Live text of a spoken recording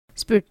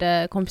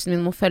spurte kompisen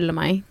min om å følge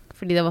meg,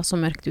 fordi det var så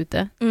mørkt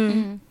ute.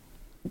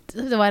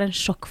 Det var en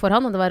sjokk for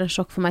han, og det var en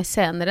sjokk for meg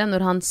senere.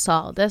 Når han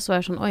sa det, så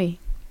var jeg sånn, oi,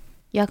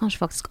 jeg har kanskje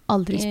faktisk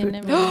aldri spurt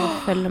noen om å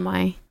følge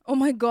meg. Oh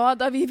my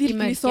god, er vi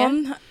virkelig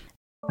sånn?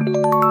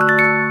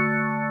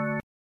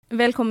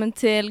 Velkommen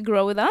til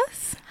Grow With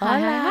Us.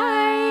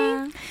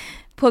 Hei.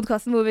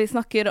 Podcasten hvor vi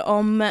snakker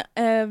om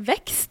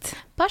vekst.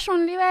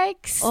 Personlig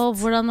vekst. Og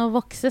hvordan å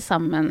vokse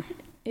sammen.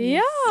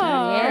 Ja.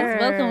 Yes,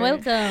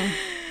 welcome.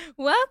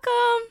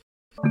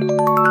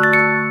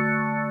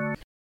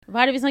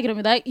 Hva er det vi snakker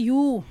om i dag?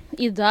 Jo,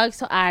 i dag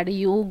så er det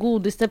jo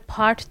godeste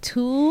part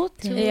 2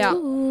 til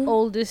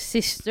Oldest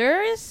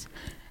Sisters.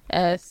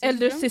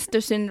 Eldest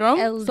Sister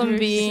Syndrome, som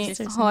vi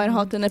har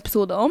hatt en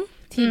episode om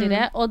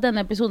tidligere, og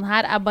denne episoden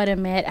her er bare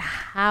mer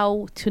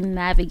how to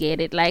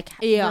navigate it, like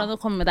hvordan å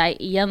komme deg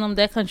gjennom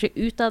det, kanskje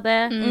ut av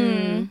det.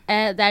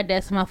 Det er det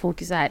som er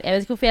fokuset her. Jeg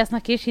vet ikke hvorfor jeg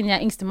snakker siden jeg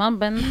er yngstemann,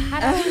 men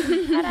her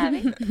er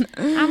vi.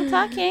 I'm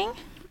talking.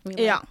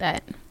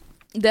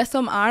 Det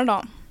som er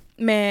da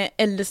med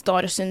eldest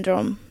daughter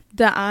syndrome,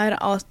 det er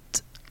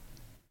at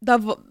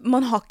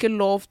man har ikke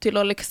lov til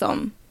å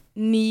liksom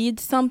need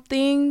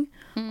something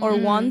or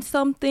want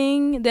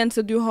something. Det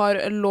eneste du har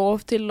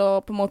lov til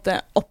å på en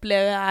måte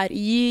oppleve er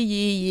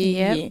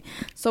gi.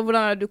 Så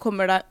hvordan er det du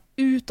kommer deg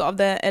ut av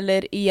det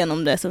eller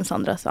igjennom det, som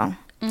Sandra sa.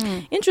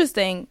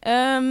 Interesting.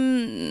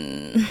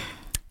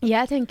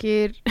 Jeg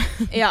tenker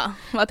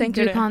hva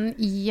tenker du? Du kan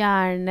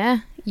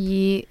gjerne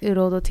gi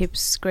råd og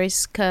tips,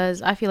 Grace,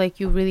 because I feel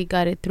like you really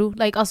got it through.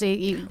 Like, altså,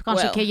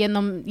 kanskje ikke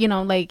gjennom, you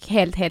know, like,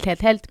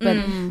 helt,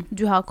 men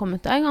du har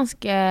kommet deg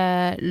ganske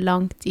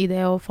langt i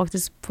det å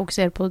faktisk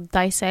fokusere på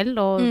deg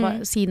selv,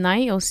 og si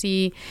nei, og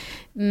si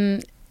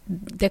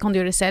det kan du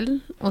gjøre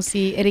selv, og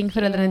si ring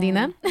foreldrene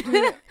dine.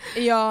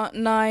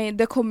 Nei,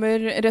 det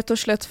kommer rett og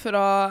slett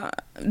fra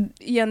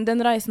igjen,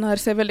 den reisen her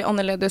ser veldig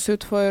annerledes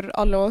ut for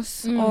alle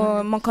oss,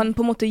 og man kan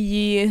på en måte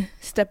gi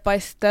step by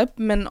step,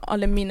 men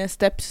alle mine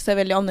steps ser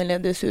veldig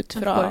annerledes ut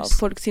fra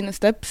folk sine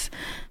steps.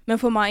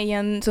 Men for meg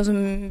igjen, sånn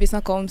som vi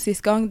snakket om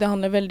sist gang, det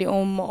handler veldig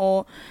om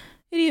å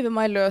rive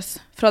meg løs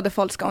fra det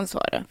falske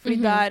ansvaret, fordi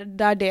det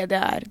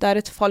er. Det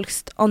er et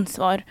falskt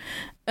ansvar.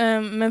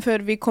 Men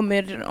før vi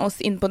kommer oss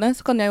inn på det,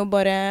 så kan jeg jo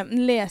bare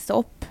lese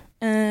opp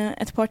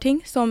et par ting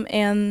som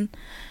en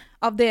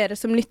av dere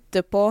som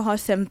lytter på har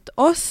sendt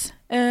oss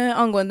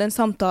angående en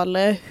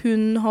samtale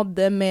hun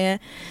hadde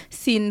med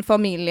sin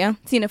familie,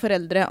 sine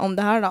foreldre om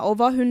det her da, og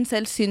hva hun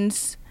selv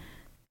syns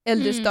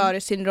eldest daughter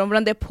syndrome,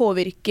 hvordan det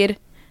påvirker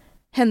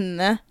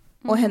henne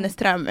og hennes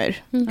traumer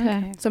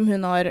som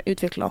hun har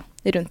utviklet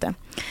rundt det.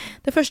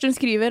 Det første hun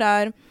skriver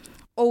er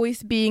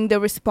always being the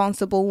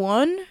responsible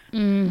one.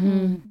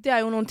 Det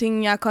er jo noen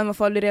ting jeg kan i hvert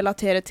fall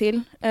relatere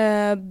til.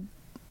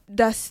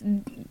 Det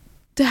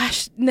er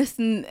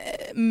nesten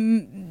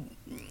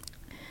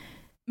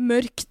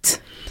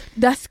mørkt.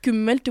 Det er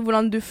skummelt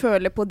hvordan du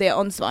føler på det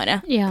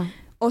ansvaret.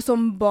 Og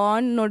som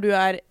barn, når du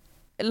er,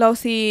 la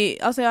oss si,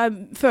 altså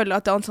jeg føler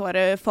at det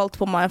ansvaret falt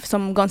på meg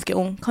som ganske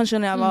ung.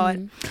 Kanskje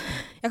når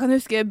jeg kan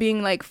huske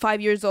being like 5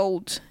 years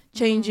old,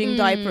 changing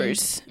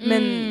diapers,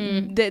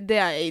 men det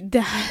er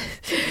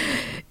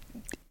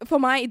for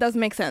meg, it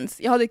doesn't make sense.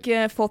 Jeg hadde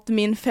ikke fått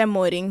min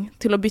 5-åring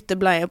til å bytte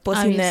bleie på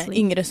sine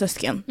yngre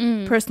søsken,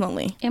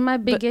 personally. In my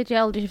big age, jeg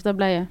har aldri skiftet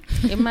bleie.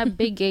 In my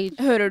big age.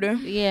 Hører du?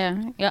 Yeah,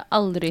 jeg har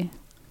aldri.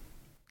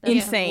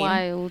 Insane.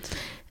 Wild.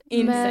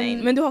 Insane.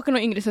 Men du har ikke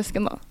noen yngre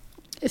søsken da?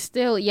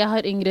 Still, jeg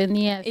har yngre enn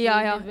jeg.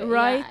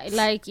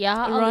 Right. Jeg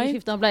har aldri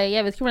skiftet bleie.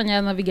 Jeg vet ikke hvordan jeg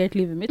har navigert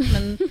livet mitt,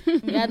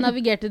 men jeg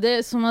navigerte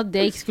det som at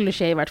det ikke skulle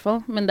skje i hvert fall.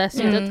 Men det er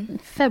synd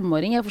at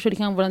 5-åring, jeg forstår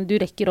ikke hvordan du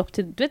rekker opp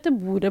til, du vet det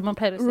bordet man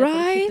pleier å se for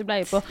å skifte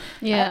bleie på.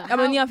 Ja,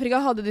 men i Afrika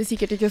hadde du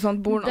sikkert ikke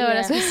sånt bord. Det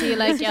var det jeg skulle si,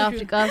 like i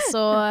Afrika,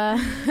 så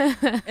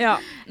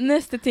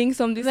neste ting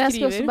som de skriver. Jeg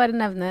skal også bare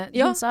nevne,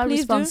 hun sa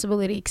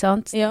responsibility, ikke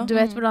sant? Du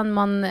vet hvordan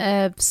man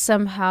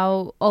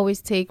somehow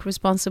always take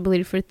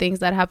responsibility for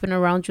things that happen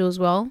around you as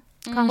well.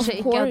 Kanskje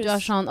ikke at du er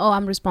sånn,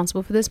 I'm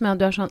responsible for this, men at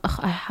du er sånn,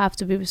 I have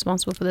to be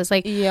responsible for this.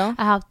 Like,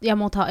 jeg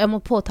må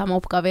påta meg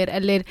oppgaver,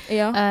 eller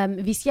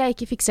hvis jeg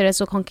ikke fikser det,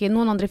 så kan ikke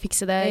noen andre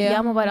fikse det.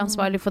 Jeg må være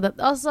ansvarlig for det.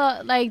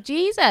 Altså, like,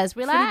 Jesus,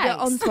 relax. Fordi det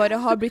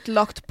ansvaret har blitt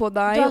lagt på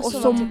deg, og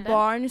som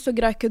barn så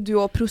greier ikke du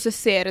å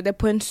prosessere det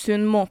på en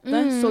sunn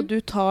måte, så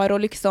du tar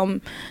og liksom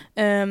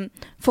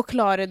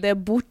forklarer det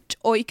bort.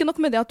 Og ikke nok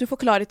med det at du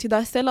forklarer til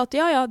deg selv at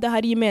det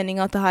her gir mening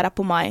at det her er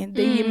på meg.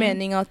 Det gir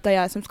mening at det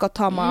er jeg som skal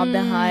ta meg av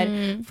det her.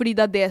 Fordi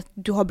det er det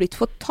du har blitt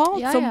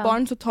fortalt. Som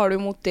barn så tar du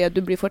imot det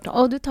du blir fortalt.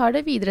 Og du tar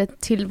det videre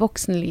til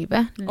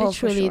voksenlivet.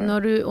 Literally,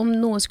 om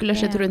noe skulle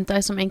skjedd rundt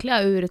deg som egentlig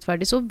er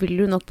urettferdig, så vil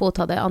du nok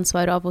påta deg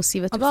ansvaret av å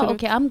si, vet du hva,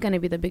 ok, I'm gonna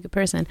be the bigger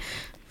person.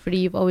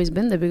 Fordi you've always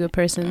been the bigger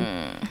person.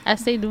 I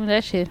stay doing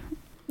that shit.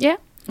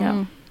 Yeah.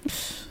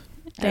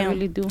 I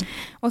really do.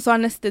 Og så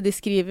er neste de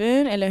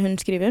skriver, eller hun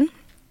skriver,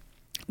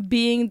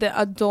 being the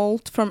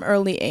adult from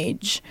early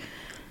age.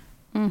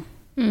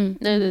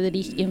 Det er det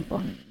gikk inn på.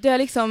 Det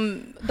liksom,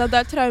 det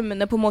der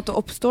traumene på en måte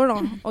oppstår da,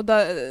 og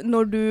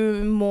når du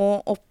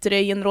må opptre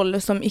i en rolle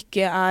som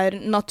ikke er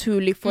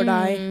naturlig for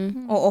deg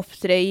å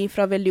opptre i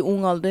fra veldig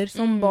ung alder.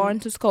 Som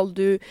barn så skal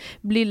du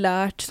bli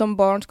lært, som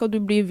barn skal du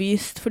bli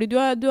vist, fordi du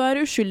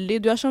er uskyldig,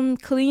 du er som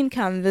clean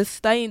canvas,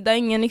 det er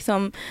ingen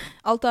liksom,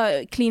 alt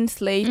er clean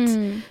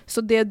slate,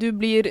 så det du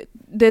blir,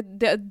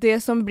 det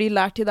som blir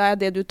lært til deg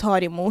er det du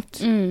tar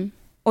imot.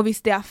 Og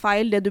hvis det er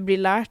feil, det du blir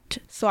lært,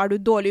 så er du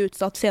dårlig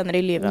utsatt senere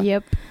i livet.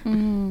 Yep.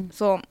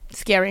 Så,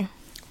 scary.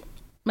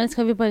 Men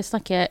skal vi bare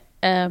snakke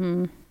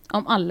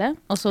om alle?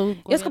 Og så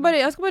jeg skal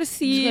bare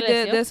si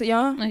det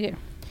ja. Okay.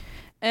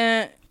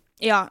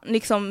 Ja,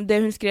 liksom det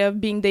hun skrev,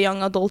 being the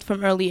young adult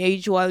from early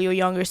age while your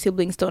younger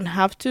siblings don't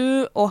have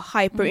to, og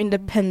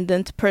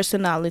hyper-independent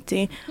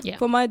personality. Yeah.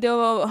 For meg, det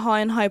å ha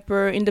en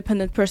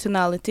hyper-independent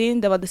personality,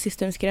 det var det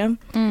siste hun skrev.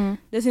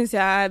 Det synes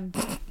jeg,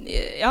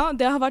 ja,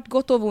 det har vært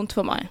godt og vondt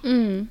for meg.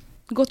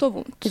 Godt og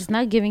vondt. It's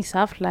not giving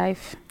soft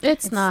life.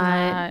 It's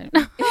not.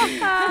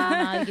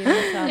 Not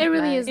giving soft It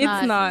really is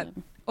It's not.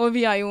 Og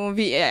jeg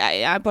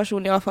er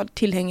personlig i hvert fall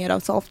tilhenger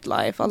av soft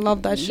life. I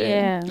love that shit.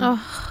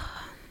 Yeah.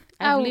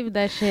 I believe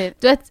that shit.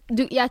 Du vet,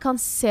 jeg kan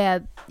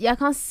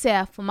se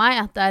for meg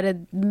at det er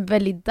en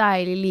veldig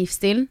deilig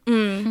livsstil.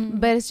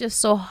 But it's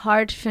just so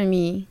hard for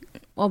me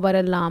å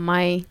bare la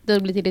meg... Du har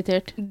blitt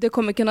irritert. Det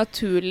kommer ikke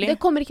naturlig. Det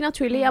kommer ikke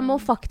naturlig. Jeg må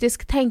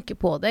faktisk tenke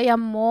på det. Jeg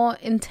må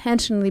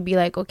intentionally be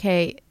like,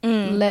 okay,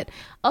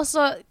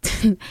 altså,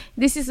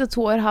 de siste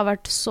 2 år har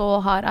vært så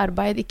hard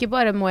arbeid. Ikke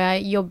bare må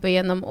jeg jobbe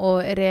gjennom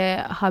å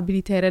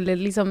rehabilitere, eller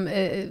liksom,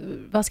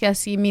 hva skal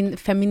jeg si, min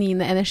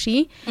feminine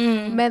energi,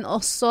 men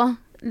også...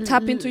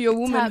 Tap into your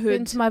womanhood. Tap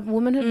into my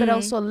womanhood, but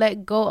also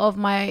let go of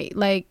my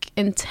like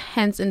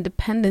intense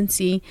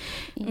independency.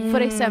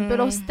 For example,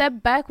 or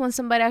step back when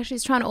somebody actually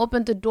is trying to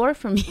open the door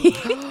for me.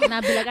 And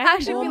I'd be like,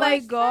 oh my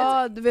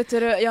god, vet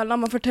dere, ja, la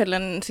meg fortelle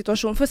en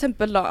situasjon. For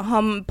eksempel,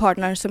 han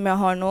partneren som jeg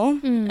har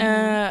nå,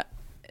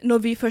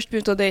 når vi først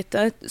begynte å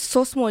date,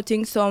 så små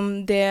ting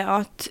som det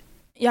at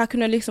jeg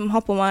kunne liksom ha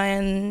på meg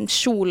en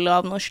kjole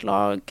av noe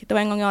slag. Det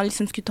var en gang jeg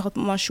liksom skulle ha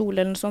på meg en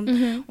kjole eller noe sånt.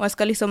 Og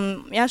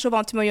jeg er så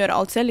vant til å gjøre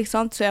alt selv, ikke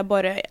sant? Så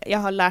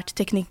jeg har lært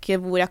teknikker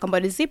hvor jeg kan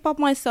bare zip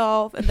up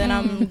myself, and then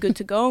I'm good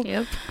to go.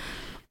 Yep.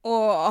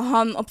 Og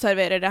han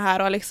observerer det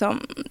her og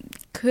liksom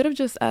could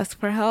have just asked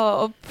for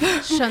help.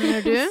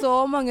 Skjønner du?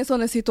 Så mange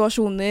sånne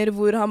situasjoner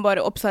hvor han bare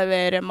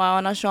observerer meg,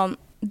 og han er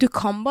sånn, du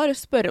kan bare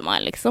spørre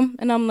meg, liksom.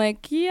 And I'm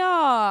like,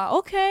 yeah,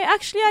 okay,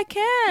 actually I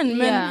can.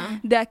 Men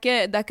det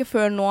er ikke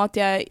før nå at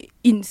jeg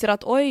innser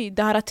at, oi,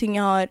 det her er ting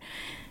jeg har...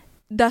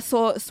 Det er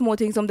så små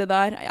ting som det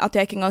der, at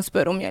jeg ikke engang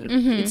spør om hjelp.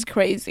 It's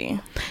crazy.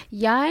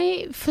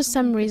 Jeg, for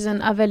some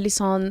reason, er veldig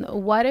sånn,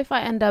 what if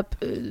I end up...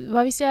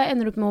 Hva hvis jeg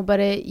ender opp med å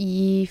bare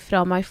gi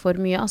fra meg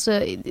for mye? Altså,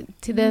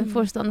 til den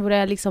forstand hvor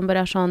jeg liksom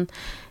bare er sånn...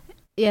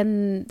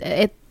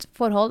 Et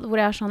forhold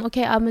hvor jeg er sånn,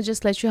 okay, I'm gonna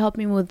just let you help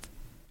me with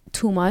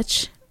too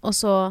much. Og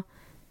så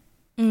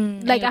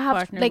like I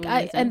have like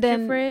and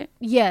then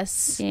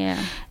yes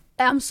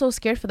I'm so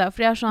scared for that,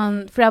 for jeg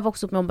har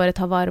vokst opp med å bare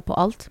ta vare på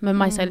alt med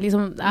meg selv,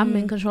 liksom, I'm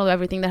in control of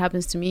everything that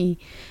happens to me,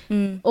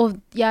 og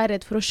jeg er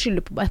redd for å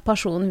skylde på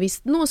person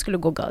hvis noe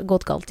skulle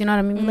gått galt, you know what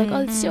I mean, like,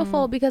 oh, it's your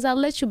fault because I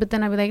let you, but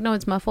then I'll be like, no,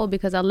 it's my fault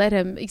because I let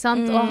him, ikke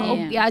sant,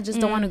 I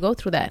just don't want to go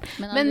through that,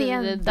 men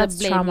igjen,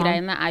 that's trauma.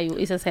 Blame-greiene er jo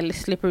i seg selv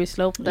slippery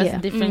slope, that's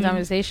a different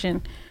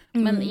conversation,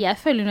 men jeg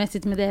føler når jeg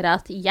sitter med dere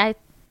at jeg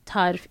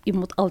tar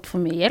imot alt for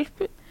mye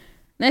hjelp.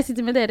 Når jeg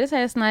sitter med dere, så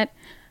er jeg sånn her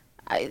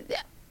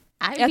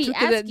jeg tror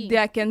ikke det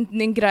er ikke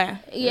en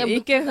greie.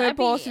 Ikke hør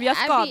på oss, vi er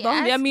skadet.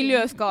 Vi er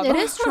miljøskadet. It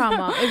is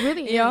trauma. It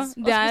really is. Ja,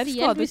 det er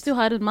skadet. Hvis du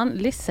har en mann,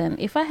 listen,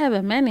 if I have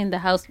a man in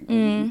the house,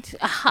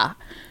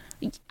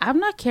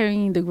 I'm not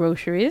carrying the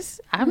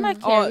groceries. I'm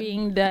not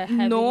carrying the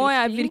heavy No,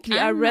 jeg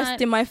virkelig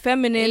rest in my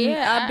feminine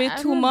a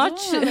bit too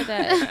much.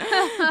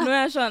 Nå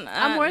er jeg sånn,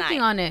 I'm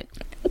working on it.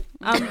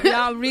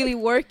 I'm really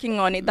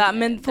working on it.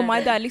 Men for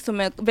meg det er liksom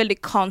veldig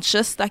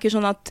conscious. Det er ikke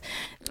sånn at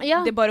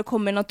det bare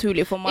kommer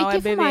naturlig for meg, og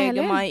jeg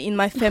beveger meg in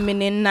my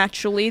feminine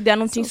naturally. Det er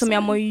noen ting som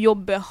jeg må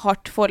jobbe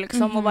hardt for,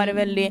 liksom, og være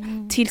veldig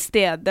til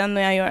stede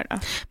når jeg gjør det.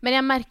 Men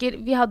jeg merker,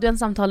 vi hadde jo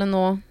en samtale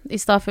nå i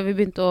stad før vi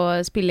begynte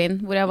å spille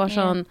inn, hvor jeg var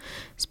sånn,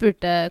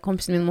 spurte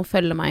kompisen min om å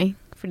følge meg,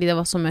 fordi det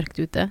var så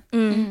mørkt ute.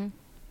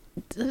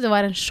 Det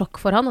var en sjokk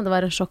for han, og det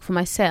var en sjokk for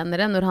meg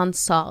senere. Når han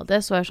sa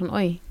det, så var jeg sånn,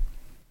 oi,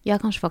 jeg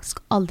har kanskje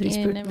faktisk aldri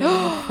spurt meg om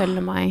å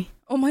følge meg.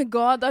 Oh my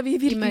god, er vi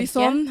virkelig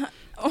sånn?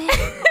 I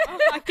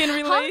can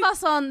relate. Han var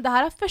sånn, det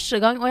her er første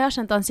gang, og jeg har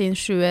kjent han siden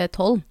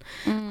 2012.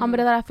 Han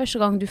bare, det er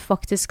første gang du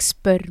faktisk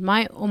spør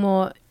meg om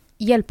å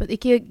hjelpe,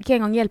 ikke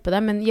engang hjelpe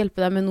deg, men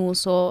hjelpe deg med noe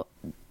så,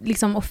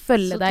 liksom, å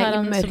følge deg i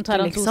mørket, liksom. Så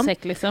tar han to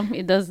sekk, liksom.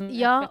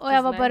 Ja, og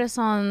jeg var bare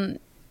sånn,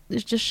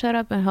 just shut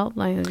up and help,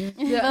 like,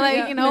 you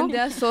know? Men det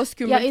er så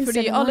skummelt,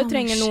 fordi alle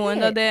trenger noen.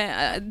 Det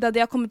er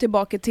det jeg kommer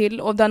tilbake til,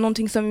 og det er noen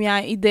ting som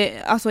jeg i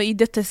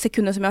dette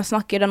sekundet som jeg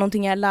snakker, det er noen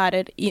ting jeg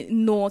lærer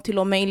nå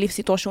til og med i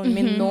livssituasjonen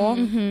min nå.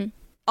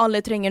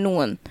 alle trenger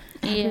noen.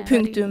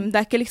 Punktum. Det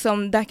er ikke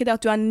liksom, det er ikke det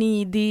at du er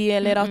needy,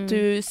 eller at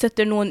du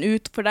setter noen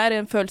ut, for det er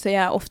en følelse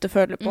jeg ofte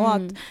føler på,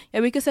 at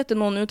jeg vil ikke sette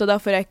noen ut, og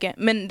derfor er jeg ikke,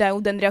 men det er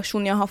jo den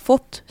reaksjonen jeg har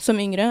fått som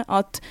yngre,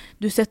 at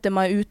du setter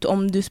meg ut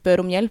om du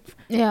spør om hjelp.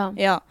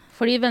 Ja.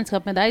 Fordi i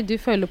vennskap med deg, du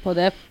føler på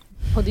det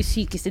på de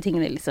sykeste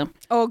tingene, liksom.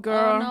 Oh,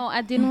 girl. Oh, no, I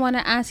didn't want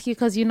to ask you,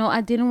 because, you know,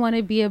 I didn't want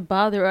to be a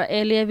bother,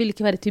 eller jeg vil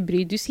ikke være til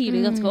bry. Du sier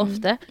det ganske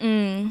ofte.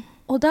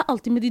 Og det er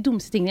alltid med de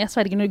dummeste tingene. Jeg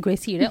sverger når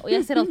Grace sier det. Og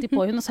jeg ser alltid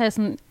på henne, og så er jeg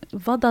sånn,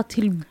 hva da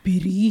til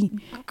bry?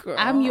 Girl.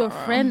 I'm your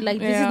friend. Like,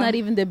 this is not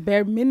even the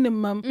bare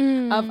minimum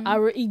of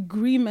our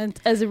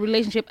agreement as a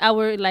relationship.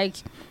 Our,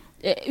 like,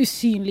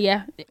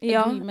 usynlige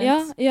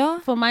agreements.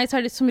 For meg så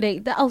er det som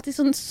regel, det er alltid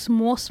sånn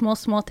små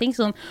ting.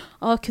 Sånn,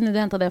 kunne du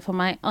hentet det for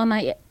meg?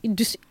 Nei,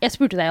 jeg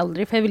spurte deg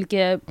aldri, for jeg vil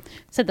ikke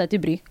sette deg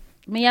til bry.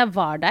 Men jeg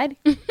var der.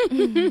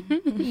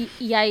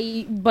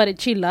 Jeg bare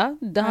chilla.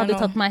 Det hadde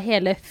tatt meg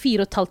hele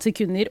 4,5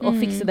 sekunder å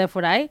fikse det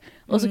for deg.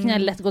 Og så kunne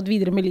jeg lett gått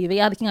videre med livet.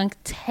 Jeg hadde ikke engang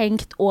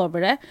tenkt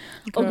over det.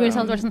 Og Grace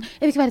hadde vært sånn,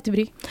 jeg vil ikke være til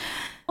bry.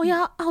 Og jeg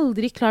har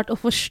aldri klart å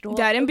forstå.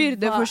 Det er en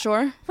byrde, for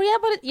sure. For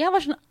jeg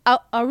var sånn,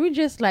 are we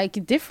just like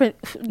different?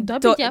 Da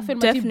begynte jeg å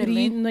føle meg til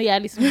bry når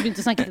jeg liksom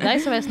begynte å snakke til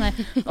deg. Så var jeg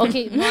sånn, ok,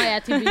 nå er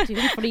jeg til bry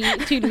til hun, fordi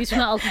tydeligvis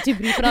hun er alltid til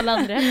bry for alle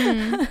andre.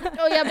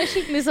 Og jeg ble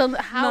skikkelig sånn,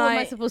 how am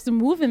I supposed to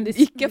move in this?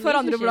 Ikke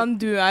for andre hvordan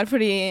du er,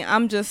 fordi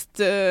I'm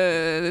just,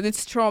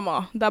 it's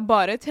trauma. Det er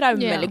bare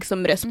traume,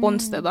 liksom,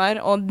 respons det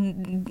der. Og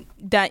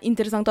det er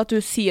interessant at du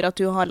sier at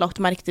du har lagt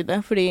merke til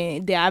det,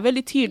 fordi det er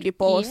veldig tydelig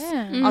på oss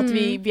at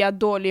vi er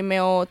dårlige med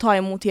å ta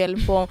imot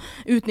hjelp og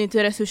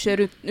utnytte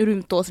ressurser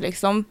rundt oss,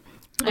 liksom.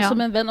 Og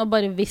som en venn, og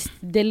bare visst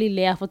det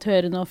lille jeg har fått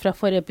høre nå fra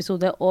forrige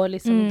episode og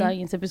liksom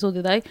dagens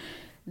episode i dag,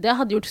 det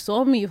hadde gjort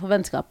så mye for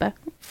vennskapet.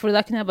 For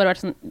da kunne jeg bare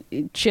vært sånn,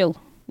 chill.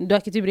 Du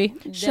er ikke til bry.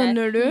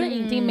 Skjønner du? Det er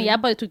ingenting, men jeg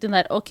bare tok den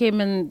der, ok,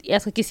 men jeg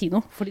skal ikke si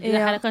noe, fordi det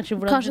her er kanskje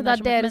hvordan det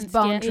er deres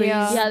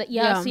boundaries.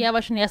 Så jeg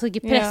var sånn, jeg skal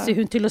ikke presse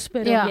hun til å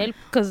spørre om hjelp,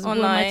 because who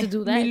am I to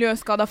do that?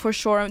 Miljøskada for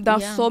sure. Det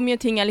er så mye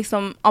ting jeg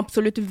liksom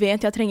absolutt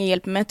vet jeg trenger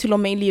hjelp med, til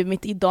og med i livet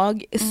mitt i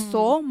dag.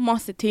 Så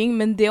masse ting,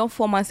 men det å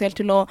få meg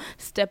selv til å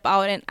step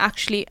out and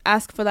actually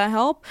ask for that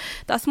help,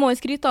 det er små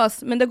skritt,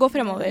 men det går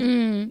fremover.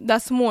 Det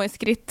er små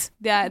skritt.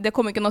 Det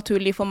kommer ikke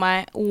naturlig for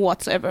meg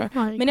whatsoever.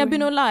 Men jeg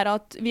begynner å lære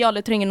at vi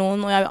alle trenger noen,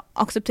 og jeg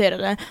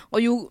aksepterer det. Og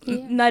jo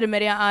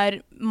nærmere jeg er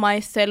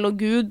meg selv og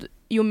Gud,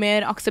 jo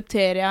mer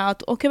aksepterer jeg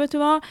at, ok, vet du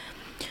hva?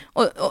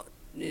 Og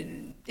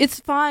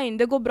it's fine,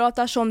 det går bra at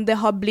det er sånn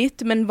det har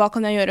blitt, men hva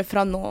kan jeg gjøre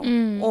fra nå?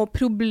 Og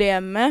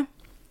problemet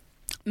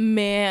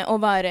med å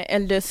være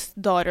eldest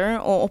daughter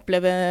og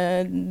oppleve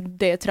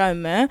det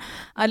traumet,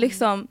 er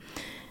liksom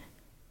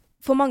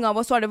for mange av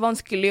oss så er det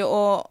vanskelig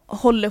å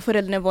holde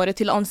foreldrene våre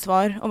til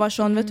ansvar og være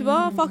sånn, vet du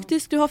hva,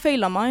 faktisk, du har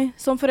feilet meg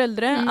som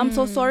foreldre. I'm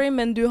so sorry,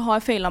 men du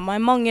har feilet meg.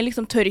 Mange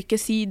liksom tør ikke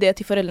si det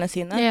til foreldrene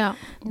sine.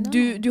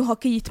 Du har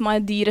ikke gitt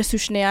meg de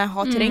ressursene jeg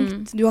har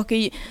trengt. Du har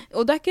ikke,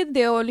 og det er ikke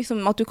det å,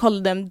 liksom, at du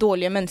kaller dem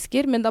dårlige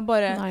mennesker, men det er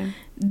bare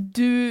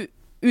du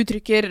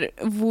uttrykker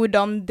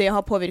hvordan det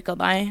har påvirket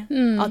deg,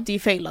 at de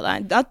feilet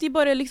deg. At de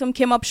bare liksom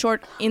came up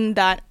short in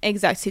that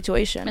exact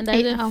situation. Men det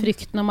er den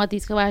frykten om at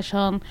de skal være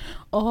sånn,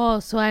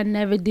 so I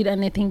never did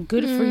anything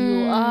good for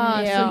you.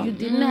 So you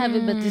didn't have a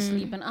bed to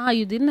sleep, and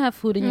you didn't have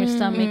food in your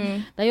stomach.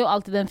 Det er jo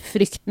alltid den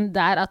frykten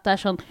der, at det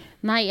er sånn,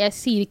 nei, jeg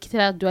sier ikke til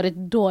deg at du er et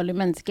dårlig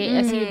menneske.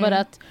 Jeg sier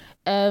bare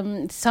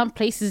at some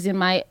places in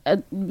my,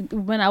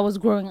 when I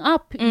was growing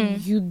up,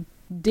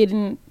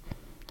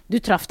 du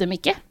traff dem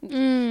ikke.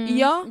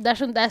 Det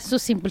er så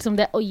simpelt som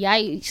det, og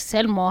jeg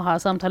selv må ha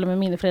samtaler med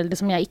mine foreldre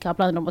som jeg ikke har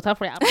planer om å ta,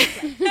 for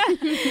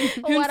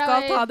hun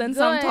skal ta den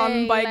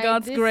samtalen by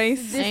God's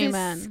grace. This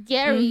is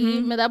scary,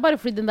 men det er bare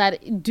fordi den der,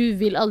 du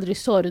vil aldri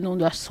såre noen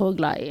du er så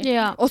glad i.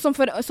 Og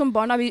som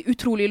barn er vi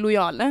utrolig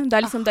lojale. Det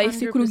er liksom det i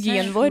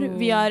psykologien vår.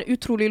 Vi er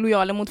utrolig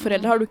lojale mot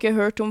foreldre. Har du ikke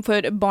hørt om for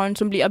barn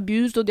som blir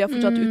abused, og de er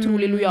fortsatt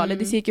utrolig lojale?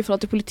 De sier ikke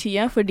fra til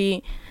politiet, fordi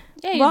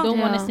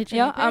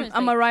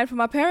I'm alright for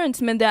my parents,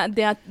 men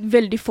det er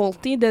veldig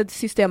faulty, det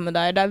systemet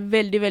der. Det er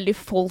veldig, veldig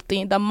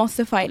faulty. Det er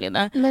masse feil i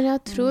det. Men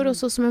jeg tror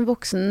også som en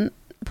voksen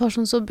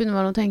person så begynner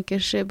man å tenke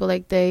shit, but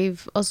like they've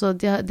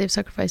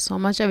sacrificed so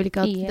much. Jeg vil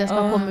ikke at det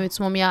skal komme ut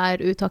som om jeg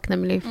er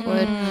utakknemlig for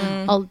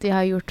alt de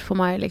har gjort for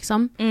meg,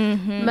 liksom.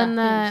 Men,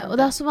 og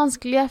det er så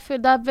vanskelig, jeg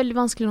føler det er veldig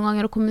vanskelig noen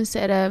ganger å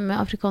kommunisere med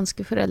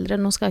afrikanske foreldre.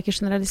 Nå skal jeg ikke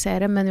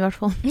generalisere, men i hvert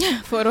fall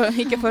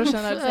ikke for å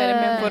generalisere,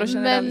 men for å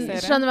generalisere.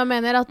 Men skjønner hva jeg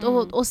mener, at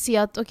å si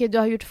at ok,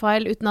 du har gjort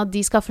feil, uten at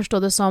de skal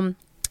forstå det som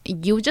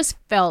you just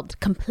failed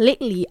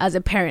completely as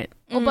a parent.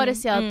 Og bare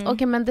si at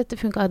ok, men dette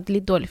funket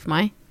litt dårlig for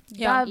meg.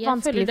 Det er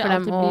vanskelig for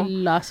dem å... Jeg føler det alltid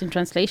blir lost in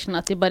translation,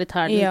 at de bare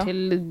tar den til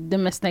det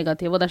mest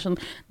negative, og det er sånn,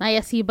 nei,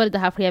 jeg sier bare det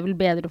her fordi jeg vil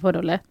bedre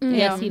forholdet.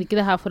 Jeg sier ikke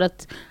det her for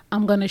at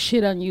I'm gonna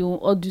shit on you,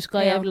 og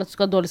jeg vil at du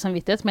skal ha dårlig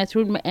samvittighet, men jeg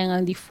tror med en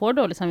gang de får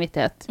dårlig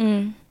samvittighet,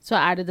 så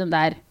er det den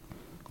der...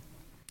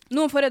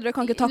 Noen foreldre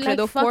kan ikke takle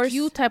det, of course. Fuck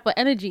you type of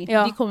energy.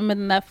 De kommer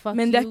med den der fuck you.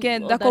 Men det er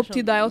ikke opp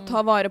til deg å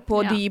ta vare på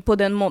de på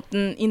den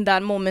måten, in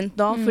that moment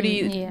da,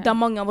 fordi det er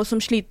mange av oss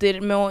som sliter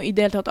med å i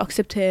det hele tatt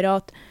akseptere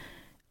at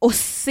og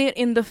sit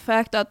in the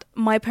fact that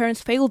my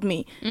parents failed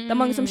me. Det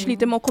mange som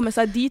sliter med å komme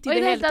seg dit i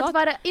det hele tatt.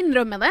 Bare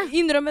innrømme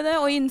det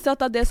og innse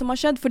at det er det som har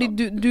skjedd, fordi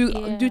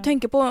du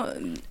tenker på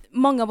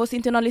mange av oss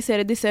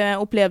internaliserer disse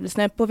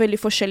opplevelsene på veldig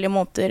forskjellige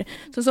måter.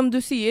 Så som du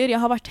sier,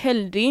 jeg har vært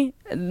heldig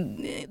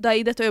da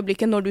i dette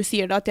øyeblikket når du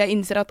sier det, at jeg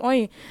innser at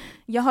oi,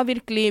 jeg har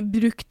virkelig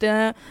brukt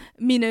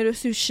mine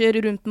ressurser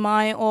rundt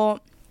meg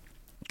og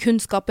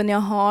kunnskapen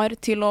jeg har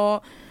til å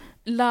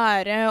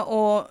lære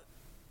og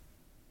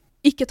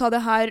ikke ta det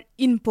her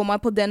inn på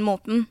meg på den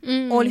måten,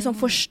 og liksom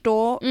forstå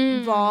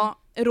hva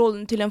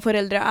rollen til en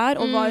foreldre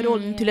og hva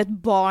rollen til et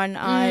barn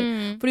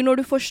Fordi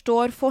når du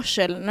forstår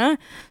forskjellene,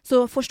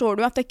 så forstår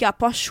du at det ikke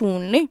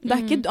personlig. Det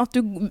ikke at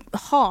du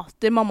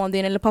hater mammaen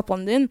din eller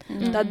pappaen din.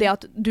 Det det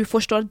at du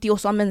forstår at de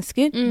også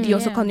mennesker, de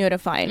også kan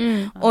gjøre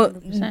feil. Og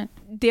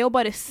det å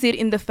bare sit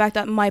in the fact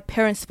that my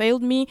parents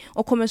failed me,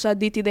 og komme seg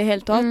dit i det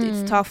hele tatt,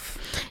 it's tough.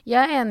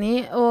 Jeg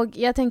enig, og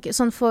jeg tenker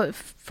sånn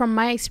from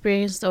my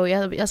experience, though,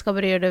 jeg skal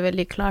bare gjøre det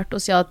veldig klart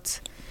og si at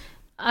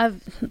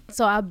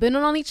I've been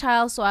an only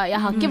child, så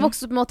jeg har ikke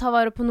vokst opp med å ta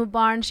vare på noen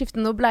barn,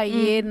 skifte noen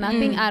bleier,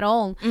 nothing at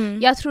all.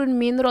 Jeg tror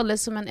min rolle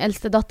som en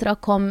eldste datter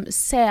kom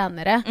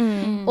senere,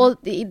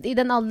 og i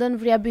den alderen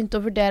hvor jeg begynte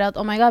å vurdere at,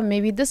 oh my god,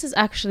 maybe this is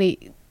actually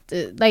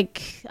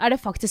like, det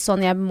faktisk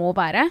sånn jeg må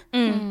være?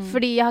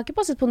 Fordi jeg har ikke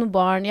passet på noen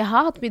barn, jeg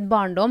har hatt mitt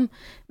barndom,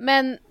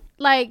 men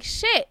like,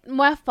 shit,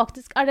 må jeg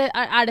faktisk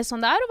det sånn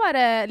det å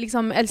være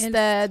liksom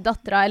eldste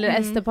dattera eller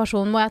eldste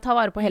person, må jeg ta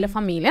vare på hele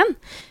familien?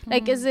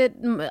 Like,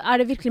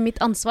 det virkelig mitt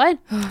ansvar?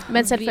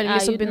 Men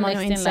selvfølgelig så begynner man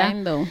jo å innse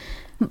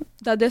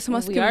det det som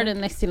we are the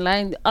next in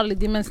line. Alle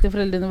de menneskelige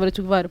foreldrene våre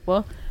tok vare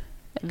på.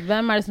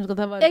 Hvem det som skal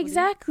ta vare på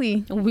Exactly.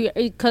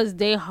 Because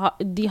de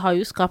har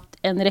jo skapt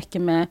en rekke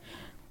med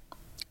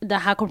det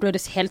her kommer til å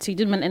høres helt sykt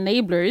ut, men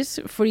enablers,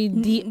 fordi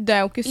det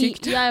jo ikke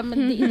sykt.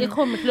 Men det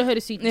kommer til å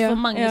høres sykt ut for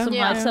mange som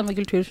har samme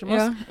kultur som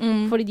oss.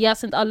 Fordi de har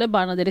sendt alle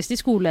barna deres til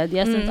skole, de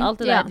har sendt alt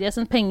det der, de har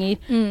sendt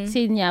penger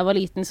siden jeg var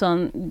liten,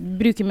 sånn,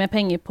 bruker mer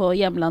penger på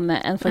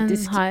hjemlandet enn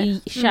faktisk i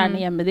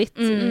kjernehjemmet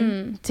ditt.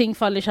 Ting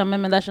faller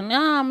sammen, men det sånn,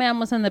 men jeg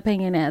må sende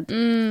penger ned.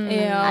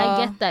 I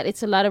get that,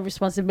 it's a lot of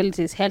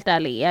responsibilities, helt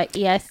ærlig.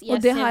 Jeg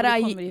og det her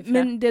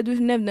men det du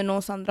nevner nå,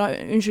 Sandra,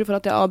 unnskyld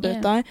for at jeg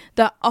avbrøt deg,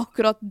 det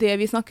akkurat det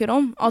vi snakker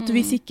om, at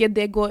hvis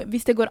det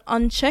går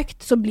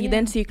unsjekket, så blir det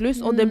en syklus,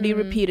 og det blir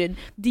repeated.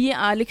 De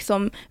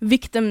liksom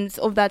victims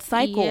of that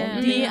cycle.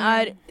 De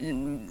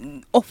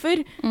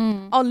offer.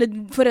 Alle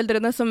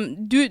foreldrene som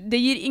det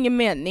gir ingen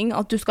mening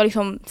at du skal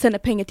liksom sende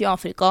penger til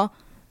Afrika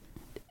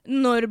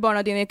når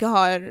barna dine ikke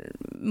har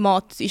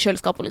mat i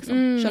kjøleskapet,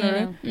 liksom. Skjønner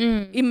du?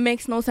 It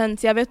makes no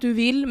sense. Jeg vet du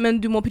vil, men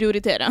du må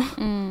prioritere.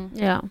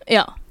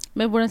 Ja.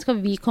 Men hvordan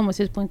skal vi komme oss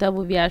til et punkt der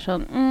hvor vi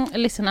sånn,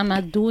 listen, I'm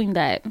not doing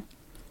that.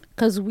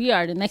 Because we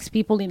are the next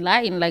people in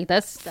line, like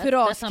that's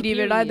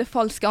fraskriver deg det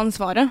falske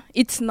ansvaret.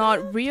 It's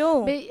not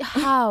real. But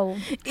how?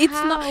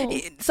 It's not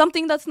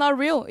something that's not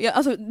real. Ja,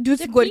 altså, du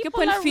går ikke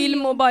på en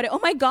film og bare, oh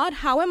my god,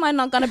 how am I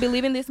not gonna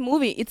believe in this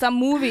movie? It's a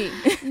movie.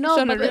 No,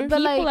 but people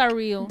like, are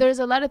real. There's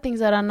a lot of things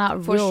that are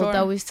not For real sure.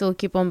 that we still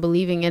keep on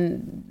believing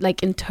and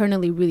like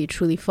internally really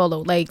truly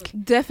follow. Like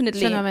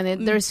definitely.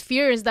 There's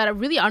fears that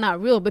really are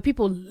not real, but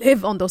people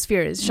live on those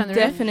fears.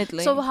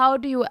 Definitely. So how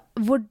do you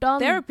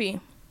therapy?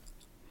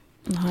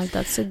 No,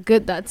 that's a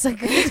good answer.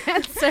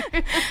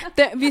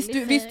 Hvis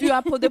du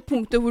på det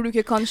punktet hvor du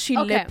ikke kan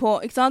skille på,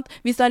 ikke sant?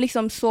 Hvis det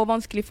liksom så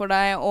vanskelig for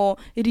deg å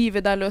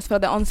rive deg løs fra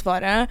det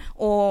ansvaret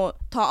og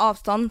ta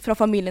avstand fra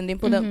familien din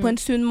på en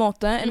sunn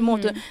måte, en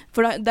måte,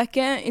 for det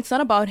ikke, it's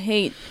not about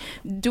hate.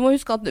 Du må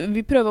huske at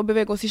vi prøver å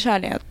bevege oss i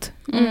kjærlighet.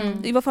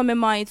 I hvert fall med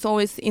meg, it's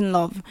always in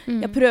love.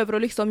 Jeg prøver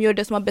å liksom gjøre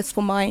det som best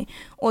for meg,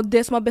 og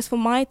det som best for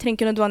meg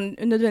trenger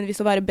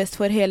nødvendigvis å være best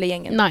for hele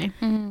gjengen. Nei.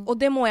 Og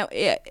det må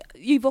jeg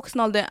i voksen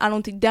alder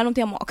det noe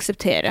jeg må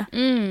akseptere.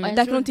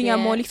 Det ikke noe jeg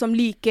må liksom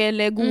like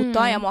eller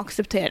godta, jeg må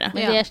akseptere.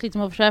 Men det jeg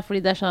sliter med å forstå,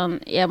 fordi det sånn,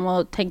 jeg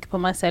må tenke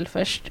på meg selv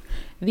først.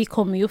 Vi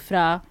kommer jo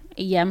fra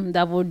hjem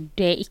der hvor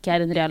det ikke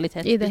en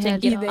realitet. Du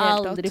tenker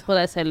aldri på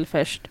deg selv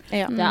først.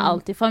 Det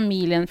alltid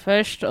familien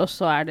først, og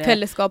så det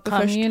fellesskapet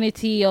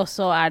community, og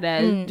så det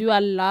du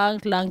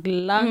langt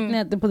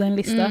nede på den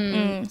lista.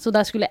 Så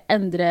da skulle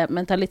jeg endre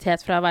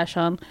mentalitet fra å være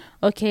sånn,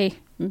 ok,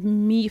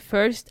 me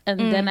first, and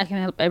then I can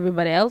help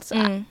everybody else.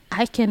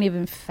 I can't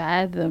even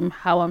fathom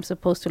how I'm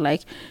supposed to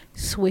like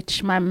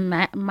switch my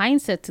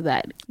mindset to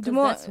that. Du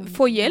må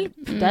få hjelp.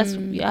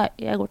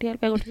 Jeg går til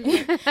hjelp.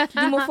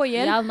 Du må få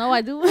hjelp. Yeah, no, I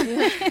do.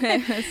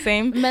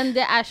 Same. Men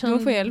det sånn,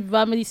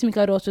 hva med de som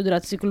ikke har råd til å dra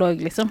til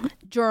psykolog, liksom?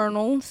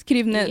 Journal,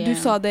 skriv ned. Du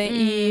sa det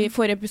i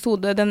forrige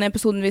episode, den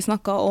episoden vi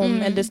snakket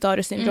om eldest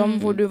syndrom,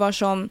 hvor du var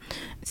sånn,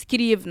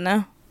 skriv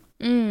ned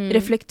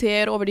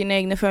Reflekter over dine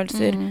egne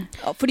følelser.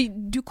 Fordi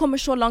du kommer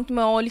så langt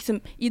med å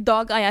liksom, i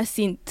dag er jeg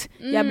sint.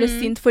 Jeg ble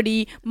sint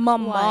fordi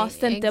mamma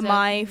sendte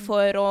meg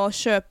for å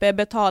kjøpe,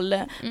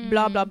 betale,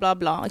 bla bla bla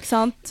bla, ikke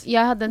sant?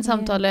 Jeg hadde en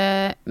samtale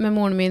med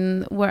moren min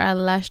where I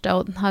lashed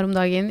out her om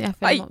dagen. Jeg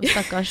føler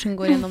stakkars, hun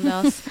går gjennom det,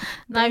 altså.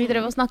 Nei, vi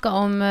drev og snakket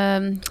om,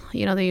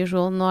 you know, the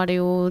usual, nå er det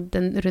jo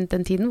rundt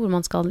den tiden hvor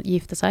man skal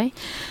gifte seg.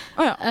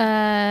 Ja.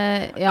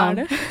 Er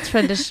det?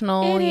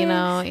 Traditional, you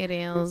know, it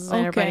is.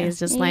 Okay. Everybody's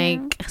just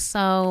like,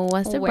 so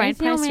what's the bride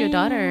price your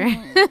daughter?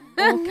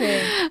 Okay.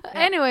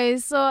 Anyway,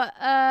 så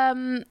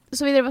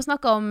vi drev og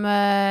snakket om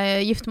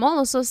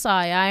giftermål, og så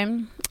sa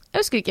jeg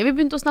husker ikke, vi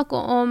begynte å snakke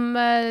om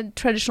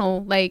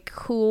traditional, like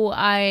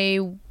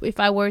if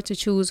I were to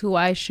choose who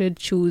I should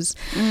choose.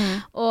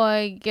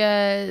 Og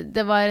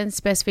det var en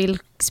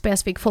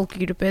spesifikk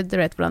folkegruppe, du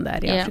vet hvordan det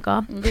er i Afrika.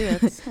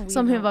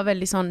 Som hun var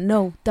veldig sånn,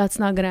 no, that's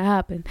not gonna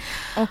happen.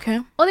 Okay.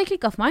 Og det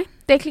klikket for meg.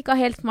 Det klikket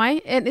helt for meg.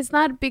 And it's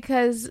not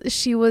because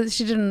she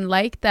didn't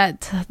like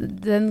that,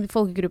 den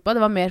folkegruppa.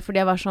 Det var mer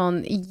fordi jeg var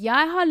sånn,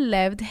 jeg har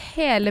levd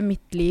hele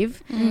mitt liv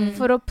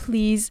for å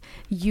please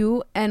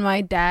you and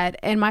my dad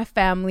and my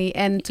family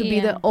and to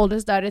be the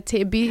oldest daughter,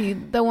 to be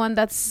the one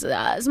that's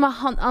som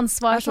har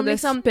ansvar. Altså, det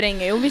liksom,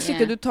 sprenger jo hvis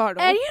ikke du tar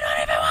det opp. And you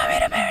don't even want me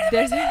to marry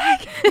them.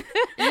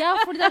 Ja,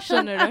 for det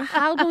skjønner du.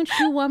 How don't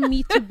you want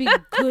me to be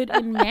good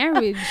in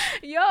marriage?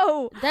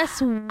 Yo! That's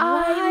wild.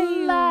 I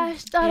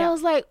lashed out. I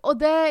was like,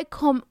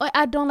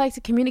 I don't like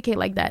to communicate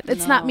like that.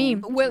 It's not me.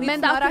 Well,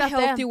 it's not a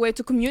healthy way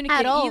to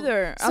communicate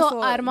either.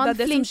 Så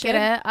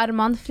er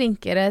man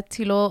flinkere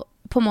til å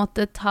på en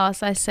måte ta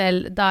seg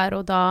selv der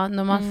og da,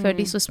 når man føler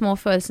de så små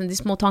følelsene, de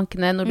små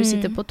tankene, når du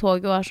sitter på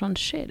toget og er sånn,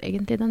 shit,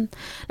 egentlig den,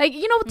 like,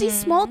 you know, these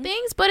small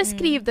things, bare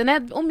skriv det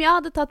ned. Om jeg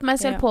hadde tatt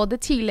meg selv på det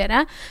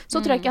tidligere,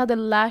 så tror jeg ikke jeg hadde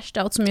lashed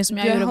out så mye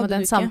som jeg gjorde med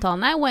den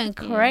samtalen. I went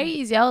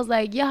crazy. I was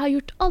like, jeg har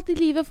gjort alt i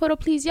livet for å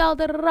please,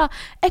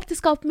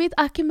 ekteskapet mitt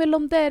er ikke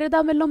mellom dere,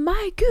 det er mellom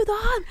meg, Gud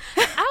og han.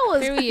 I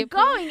was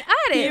going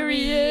at it.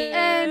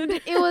 And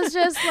it was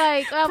just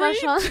like, jeg var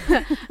sånn,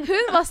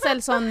 hun var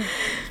selv sånn,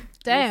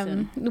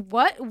 damn,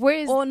 what?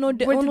 Og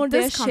når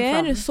det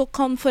skjer, så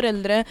kan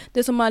foreldre,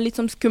 det som er litt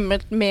sånn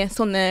skummelt med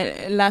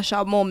sånne lash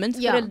out moments,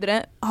 foreldre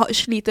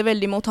sliter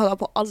veldig med å ta deg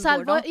på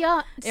alvor da. Ja,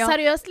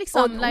 seriøst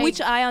liksom. Like,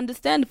 which I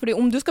understand, fordi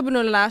om du skal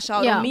begynne å lash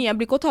out om meg, jeg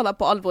blir ikke å ta deg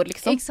på alvor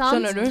liksom,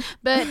 skjønner du?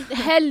 Men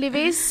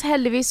heldigvis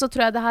så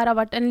tror jeg det her har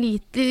vært en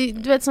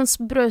liten, du vet,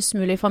 sånn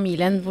brødsmule i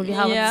familien, hvor vi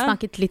har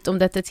snakket litt om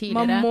dette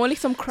tidligere. Man må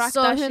liksom crack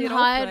that shit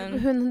open.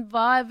 Så hun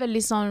var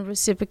veldig sånn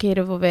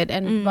reciprocative of it,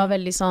 and var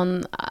veldig sånn,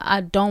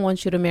 I don't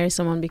want you to marry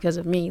someone because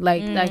of me,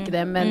 like, det er ikke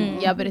det, men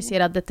jeg bare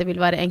sier at dette vil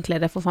være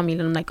enklere for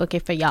familien, like,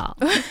 ok, for ja.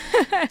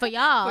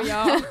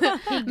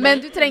 Men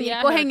du trenger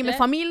ikke å henge med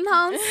familien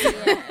hans.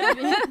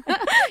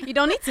 You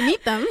don't need to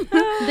meet them.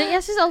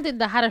 Jeg synes alltid,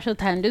 det her er så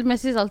tegnet ut, men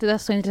jeg synes alltid det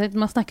er så interessant,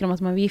 man snakker om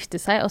at man vil gifte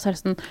seg, og så er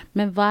det sånn,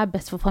 men hva er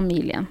best for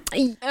familien?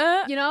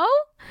 You know?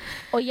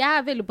 Og jeg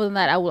er veldig på den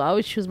der, I will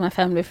always choose my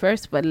family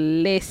first, but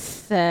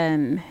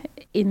listen,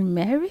 in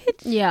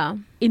marriage? Yeah.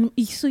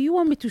 So you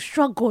want me to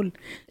struggle?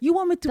 You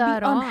want me to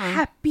be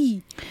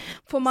unhappy?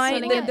 For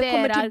meg, det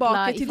kommer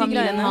tilbake til de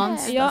greiene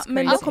hans. Ja,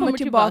 men det kommer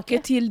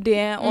tilbake til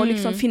det å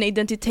liksom finne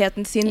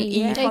identiteten sin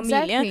i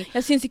familie.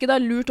 Jeg synes ikke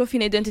det er lurt å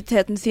finne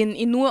identiteten sin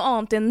i noe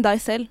annet enn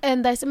deg selv.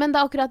 Men det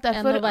er akkurat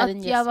derfor at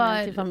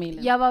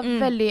jeg var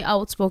veldig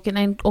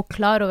outspoken og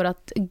klar over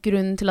at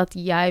grunnen til at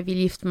jeg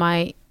vil gifte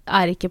meg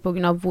er ikke på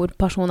grunn av hvor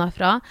personen er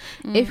fra.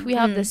 If we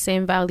have the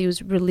same values,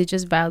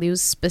 religious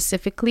values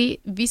specifically,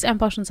 hvis en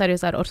person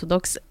seriøst er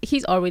ortodox,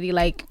 he's already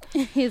like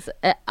he's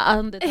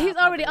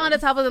already on the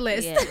top of the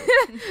list.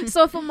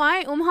 Så for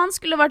meg, om han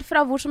skulle vært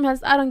fra hvor som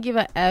helst, I don't give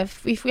a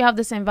F. If we have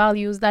the same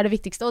values, det er det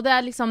viktigste. Og det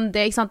er liksom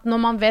det, ikke sant? Når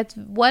man vet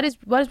what is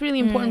really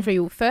important for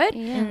you. Før,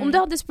 om du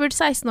hadde spurt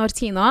 16 år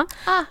Tina,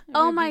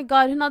 oh my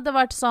god, hun hadde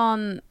vært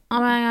sånn,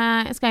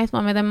 jeg skal gifte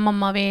meg med det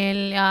mamma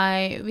vil,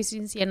 hvis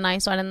hun sier nei,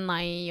 så er det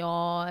nei,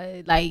 og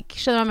like,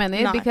 skjønner du hva jeg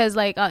mener? Because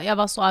like, jeg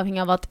var så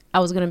avhengig av at I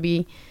was gonna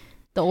be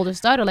the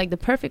oldest daughter, like the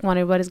perfect one,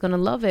 everybody's gonna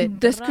love it.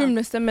 Det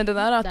skumleste med det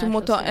der er at du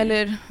må ta,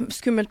 eller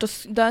skummelt,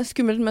 det er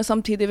skummelt, men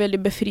samtidig veldig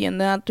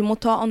befriende, at du må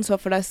ta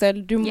ansvar for deg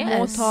selv. Du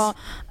må ta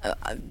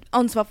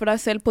ansvar for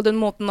deg selv på den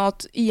måten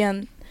at,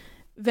 igjen,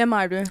 hvem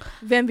er du?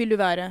 Hvem vil du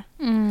være?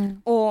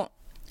 Og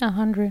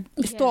 100.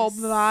 Stå opp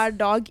hver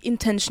dag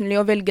intentionally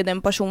og velge den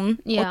personen,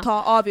 og ta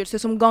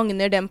avgjørelser som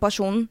gagner den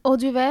personen. Og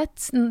du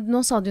vet,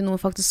 nå sa du noe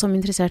faktisk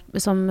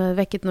som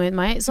vekket noe i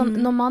meg. Så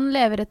når man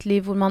lever et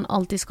liv hvor man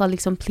alltid skal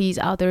liksom please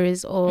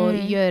others og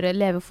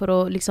leve for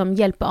å liksom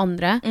hjelpe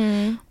andre,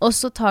 og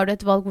så tar du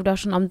et valg hvor du er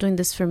sånn, I'm doing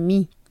this for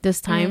me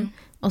this time,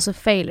 og så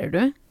feiler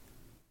du.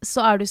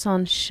 så du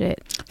sånn, shit.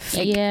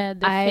 Yeah,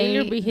 the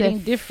failure be hitting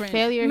different.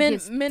 Failure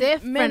hits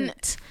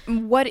different.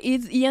 What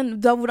is,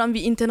 igjen, da hvordan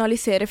vi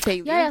internaliserer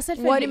failure. Ja,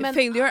 selvfølgelig, men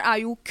failure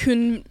jo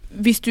kun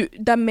hvis du,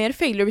 det mer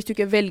failure hvis du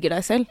ikke velger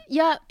deg selv.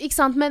 Ja, ikke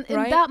sant, men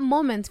in that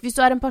moment, hvis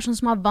du en person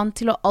som vant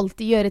til å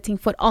alltid gjøre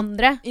ting for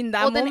andre,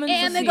 og den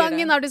ene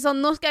gangen du sånn,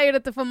 nå skal jeg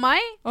gjøre dette for meg,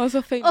 og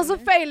så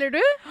failer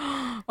du.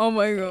 Oh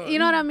my god. You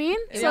know what I mean?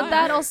 So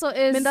that also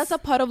is... Men that's a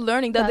part of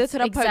learning. Det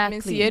terapeuten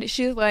min sier.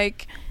 She's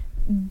like,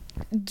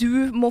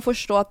 du må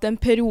forstå at den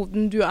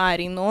perioden du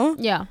I nå,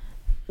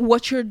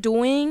 what you're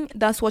doing,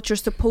 that's what you're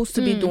supposed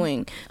to be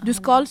doing. Du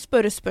skal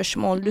spørre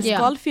spørsmål, du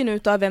skal finne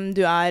ut av hvem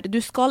du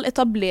du skal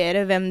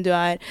etablere hvem du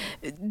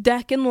det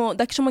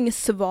ikke så mange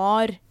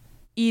svar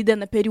I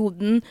denne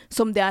perioden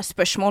som det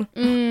spørsmål.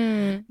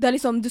 Det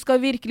liksom, du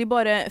skal virkelig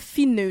bare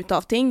finne ut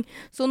av ting.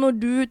 Så når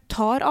du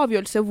tar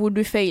avgjørelse hvor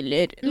du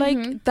feiler,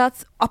 like,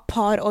 that's a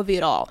part of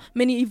it all.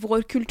 Men I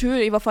vår kultur,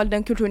 I hvert fall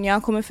den kulturen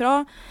jeg kommer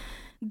fra,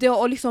 det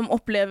å liksom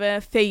oppleve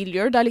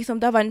failure, det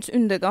liksom, det verdens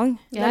undergang.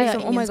 Det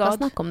liksom, ingen skal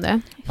snakke om det.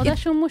 Og det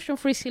så morsomt,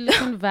 for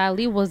Silicon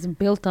Valley was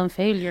built on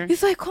failure.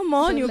 It's like, come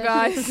on, you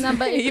guys.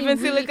 Even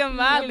Silicon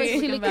Valley.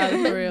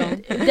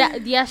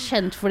 De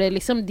kjent for det,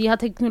 liksom. De har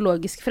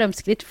teknologisk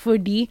fremskritt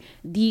fordi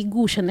de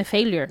godkjenner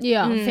failure.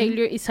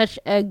 Failure is such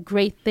a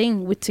great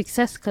thing with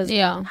success, because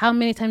how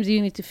many times do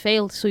you need to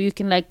fail so you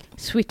can like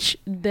switch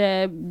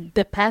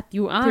the path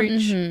you're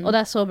on? Og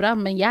det så bra,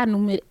 men jeg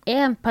nummer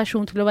 1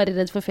 person til å være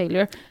redd for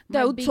failure.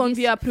 Det jo sånn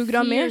vi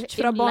programmert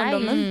fra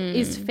barndommen.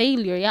 Is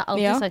failure. Jeg har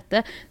alltid sagt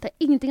det. Det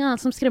ingenting annet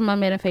som skremmer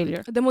meg mer enn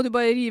failure. Det må du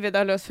bare rive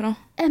deg løs fra.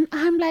 And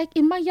I'm like,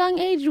 in my young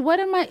age, what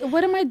am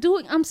I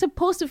doing? I'm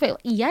supposed to fail.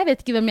 Jeg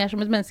vet ikke hvem jeg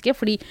som et menneske,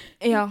 fordi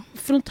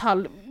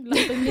frontal...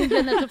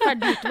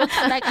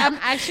 like, I'm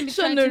actually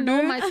trying to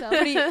know myself.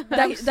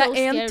 Det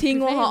en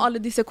ting å ha alle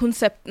disse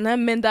konseptene,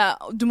 men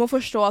du må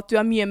forstå at du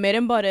mye mer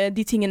enn bare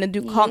de tingene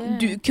du kan.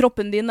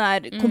 Kroppen din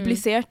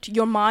komplisert.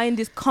 Your mind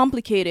is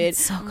complicated.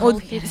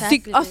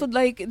 Altså,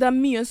 like, det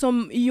mye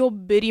som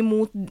jobber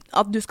imot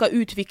at du skal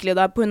utvikle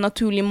deg på en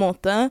naturlig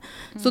måte.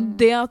 Så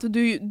det at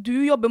du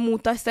jobber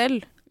mot deg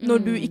selv når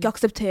du ikke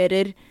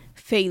aksepterer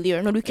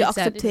failure, når du ikke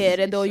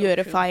aksepterer det å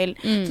gjøre feil.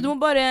 Så du må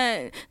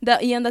bare, det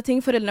ting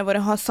foreldrene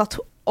våre har satt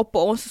opp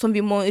på oss som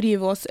vi må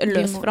rive oss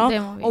løs fra,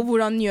 og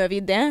hvordan gjør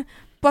vi det?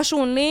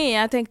 Personlig,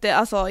 jeg tenkte,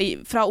 altså,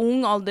 fra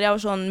ung alder, jeg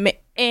var sånn,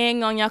 med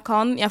en gang jeg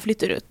kan, jeg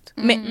flytter ut.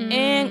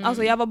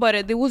 Altså, jeg var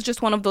bare, it was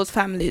just one of those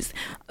families.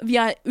 Vi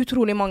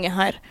utrolig mange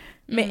her.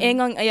 Med en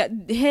gang,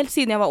 helt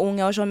siden jeg var ung,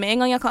 jeg var sånn, med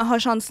en gang jeg har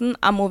sjansen,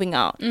 I'm moving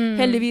out.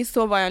 Heldigvis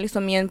så var jeg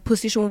liksom I en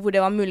posisjon hvor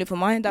det var mulig for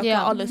meg. Det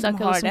ikke alle som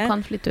har det.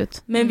 Kan flytte ut.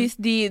 Men hvis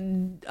de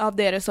av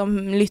dere som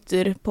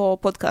lytter på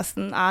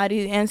podcasten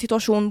I en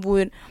situasjon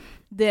hvor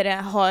dere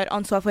har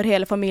ansvar for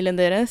hele familien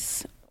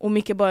deres, om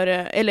ikke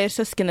bare, eller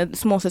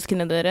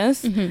småsøskene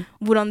deres,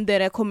 hvordan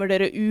dere kommer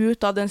dere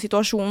ut av den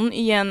situasjonen,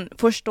 igjen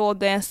forstå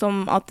det som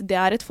at det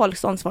et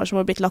falskt ansvar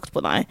som har blitt lagt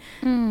på deg.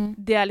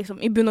 Det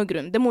liksom I bunn og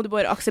grunn. Det må du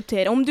bare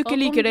akseptere. Om du ikke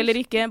liker det eller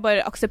ikke,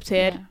 bare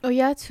aksepter. Og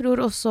jeg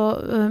tror også,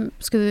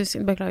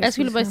 beklage. Jeg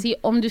skulle bare si,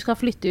 om du skal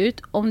flytte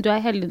ut, om du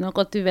heldig nok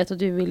at du vet at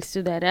du vil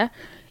studere,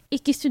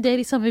 ikke studere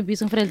I samme by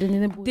som foreldrene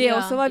dine bor I. Det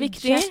også var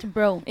viktig. Jet,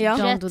 bro.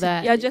 Don't do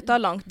that. Jeg jetta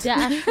langt. Det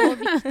så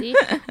viktig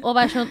å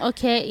være sånn,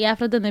 ok, jeg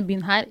fra denne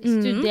byen her,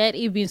 studer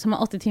I byen som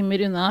 8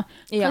 timer unna.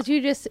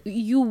 Because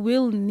you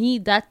will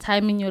need that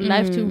time in your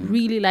life to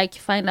really like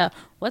find out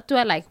what do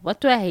I like, what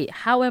do I hate,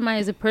 how am I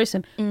as a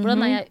person,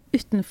 hvordan jeg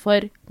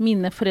utenfor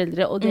mine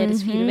foreldre og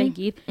deres 4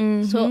 vegger.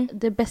 Så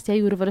det beste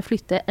jeg gjorde var å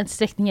flytte en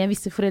strekning jeg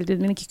visste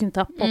foreldrene mine ikke kunne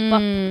ta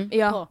pop-up.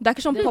 Ja, det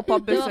ikke sånn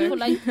pop-up-besøk.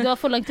 Det var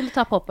for langt til å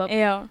ta pop-up.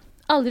 Ja.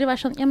 Aldri være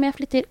sånn, ja, men jeg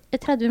flytter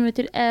 30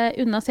 minutter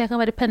unna, så jeg kan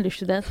være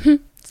pendlerstudent.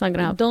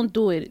 Don't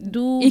do it.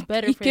 Do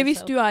better for Ikke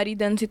hvis du I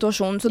den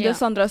situasjonen. Så det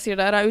Sandra sier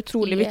der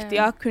utrolig viktig.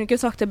 Jeg kunne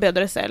ikke sagt det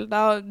bedre selv.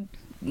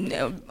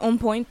 Det on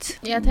point.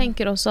 Jeg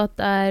tenker også at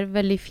det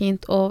veldig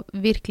fint å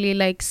virkelig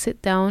like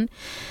sit down,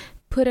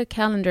 put a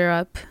calendar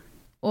up,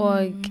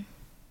 og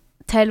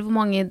tell hvor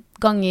mange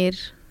ganger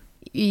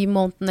I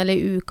måneden eller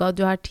I uka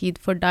du har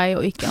tid for deg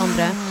og ikke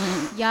andre.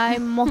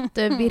 Jeg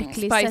måtte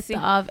virkelig sette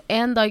av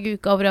en dag I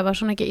uka hvor jeg var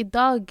sånn, ikke,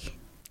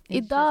 I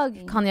dag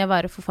kan jeg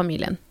være for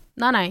familien.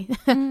 Nei.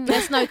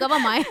 Resten av uka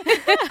var meg.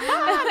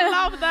 I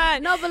love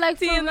that. No, but like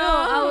for real,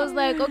 I was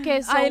like,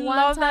 okay, so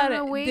one time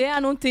a week. Det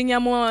noen ting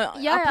jeg må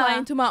apply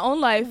into my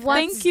own life.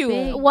 Thank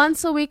you.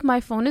 Once a week,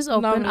 my phone is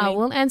open. I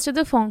will answer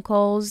the phone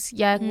calls.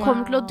 Jeg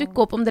kommer til å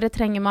dukke opp om dere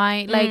trenger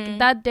meg. Like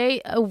that day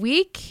a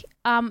week,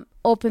 I'm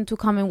open to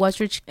come and watch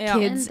your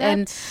kids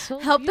and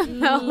help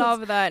them out.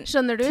 Love that.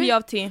 Skjønner du? 10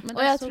 av 10.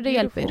 Og jeg tror det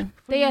hjelper.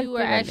 Det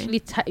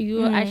hjelper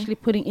you are actually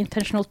putting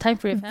intentional time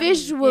for your family.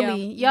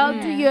 Visually. Ja,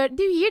 du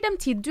gir dem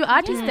tid. Du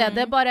til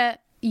stede. Bare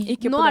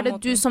nå det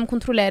du som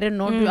kontrollerer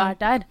når du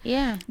der.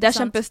 Det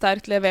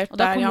kjempesterkt levert der, og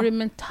da kommer du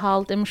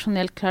mentalt,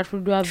 emosjonelt klart,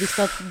 for du har visst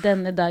at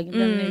denne dagen,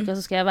 denne uka,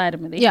 så skal jeg være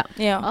med deg.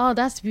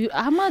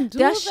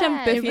 Det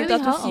kjempefint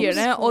at du sier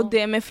det, og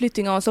det med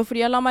flyttinga også,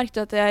 fordi jeg la merke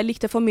til at jeg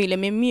likte familien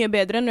min mye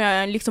bedre når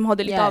jeg liksom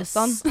hadde litt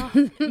avstand.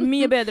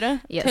 Mye bedre.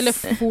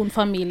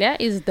 Telefonfamilie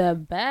is the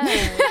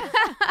best.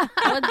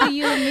 What do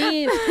you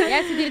mean?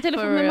 Jeg sitter i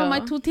telefonen med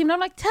mamma i 2 timer,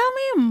 I'm like, tell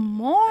me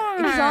more.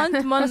 Ikke sant?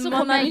 Man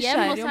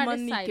nysgjerrig, og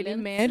man liker litt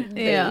mer.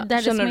 Det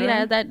det som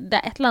greia. Det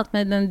et eller annet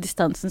med den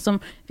distansen som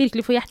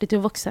virkelig får hjertet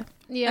til å vokse.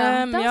 Det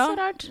så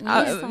rart.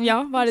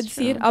 Hva det du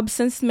sier?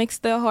 Absence makes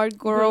the heart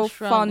grow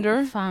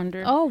fonder.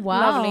 Oh,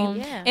 wow.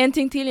 En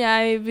ting til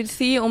jeg vil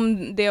si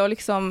om det å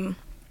liksom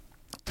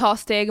ta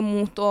steg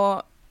mot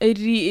å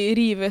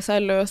rive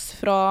seg løs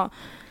fra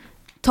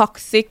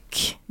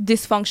toxic,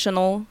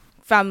 dysfunctional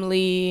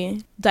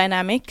family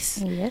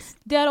dynamics.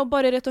 Det å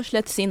bare rett og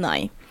slett si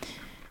nei.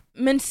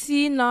 Men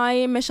si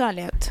nei med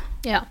kjærlighet.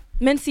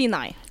 Men si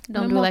nei.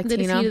 Men måten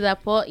dere sier det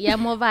på, jeg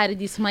må være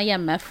de som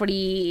hjemme,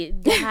 fordi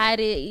det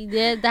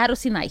her å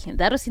si nei.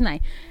 Det å si nei.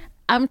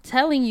 I'm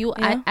telling you,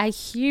 I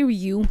hear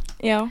you.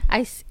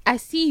 I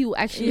see you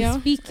actually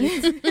speak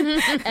it.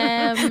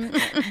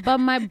 But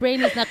my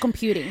brain is not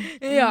computing.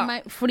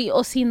 Fordi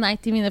å si nei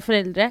til mine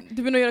foreldre. Du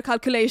begynner å gjøre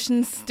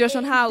calculations. Du gjør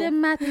sånn how. The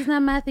math is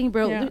not mathing,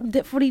 bro.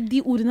 Fordi de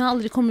ordene har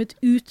aldri kommet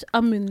ut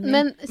av munnen.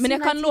 Men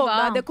jeg kan love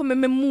deg, det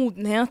kommer med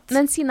modenhet.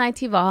 Men si nei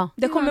til hva?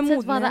 Det kommer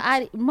med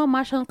modenhet.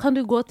 Mamma sånn, kan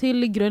du gå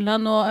til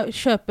Grønland og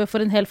kjøpe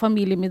for en hel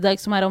familiemiddag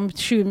som om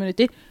 20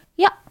 minutter?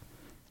 Ja.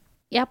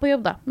 Jeg på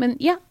jobb da, men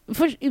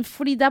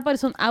fordi det bare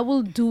sånn, I will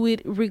do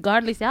it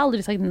regardless. Jeg har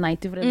aldri sagt nei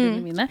til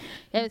foreldrene mine.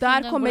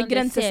 Der kommer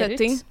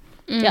grensesetting.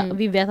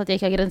 Vi vet at jeg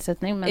ikke har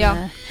grensesetning,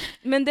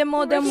 men det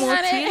må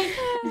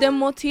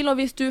til, og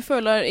hvis du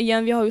føler,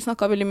 igjen, vi har jo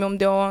snakket veldig mye om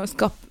det å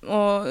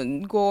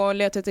gå og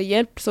lete etter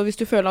hjelp, så hvis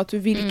du føler at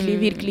du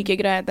virkelig ikke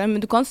greier det,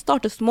 men du kan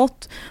starte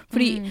smått,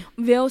 fordi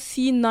ved å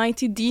si nei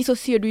til de, så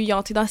sier du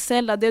ja til deg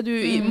selv, det du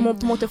må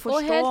på en måte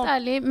forstå. Og helt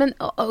ærlig, men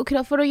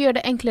akkurat for å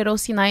gjøre det enklere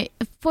å si nei,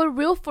 for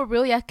real,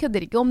 jeg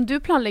kødder ikke, om du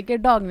planlegger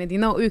dagene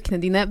dine og ukene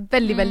dine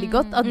veldig, veldig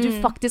godt, at du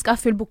faktisk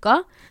full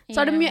boka,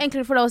 så det mye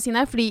enklere for deg å si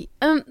nei, fordi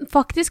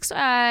faktisk så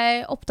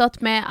jeg opptatt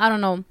med, I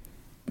don't know,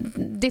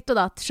 ditt og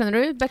datt, skjønner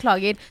du?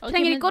 Beklager.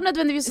 Trenger ikke å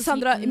nødvendigvis å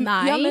si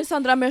nei. Ja, men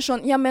Sandra er mer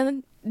sånn,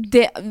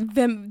 det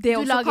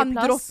også kan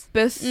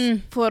droppes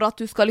for at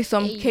du skal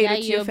liksom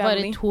cater to your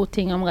family. Jeg gjør bare 2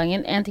 ting om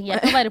gangen. En ting,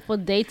 jeg kan være på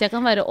date, jeg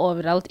kan være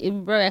overalt.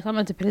 Bro, jeg kan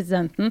møte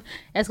presidenten.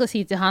 Jeg skal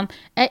si til han,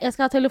 jeg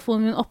skal ha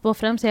telefonen min oppe og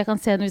frem, så jeg kan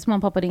se den hvis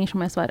mamma og pappa ringer,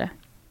 så må jeg svare.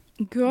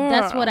 Girl.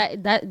 That's what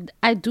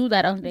I do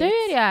that on dates. Det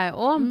gjør jeg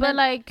også, but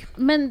like...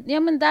 Men det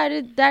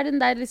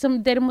den der liksom,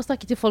 dere må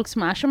snakke til folk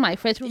som som meg,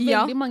 for jeg tror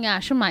veldig mange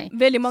som meg.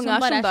 Veldig mange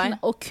som deg. Sånn,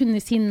 å kunne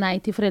si nei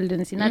til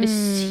foreldrene sine det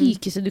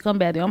sykeste du kan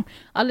be dem om.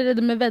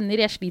 Allerede med venner,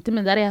 jeg sliter,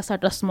 men der jeg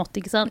startet smått,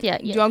 ikke sant? Du er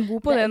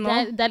god på det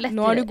nå.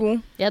 Nå er du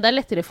god. Ja, det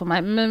lettere for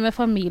meg, men med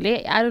familie,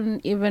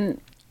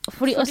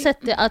 fordi å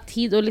sette av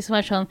tid og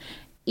liksom være sånn,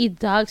 i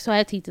dag så har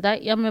jeg tid til deg.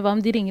 Ja, men hva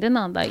om de ringer en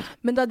annen dag?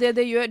 Men da det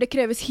gjør, det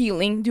kreves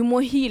healing. Du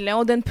må heale,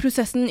 og den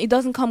prosessen, it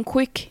doesn't come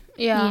quick.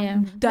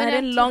 Det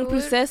en lang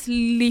prosess,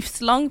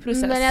 livslang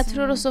prosess. Men jeg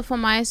tror også for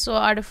meg så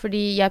det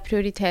fordi jeg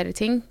prioriterer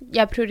ting.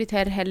 Jeg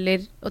prioriterer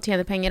heller å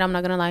tjene penger, I'm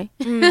not gonna lie.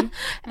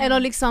 Enn å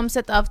liksom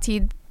sette av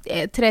tid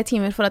 3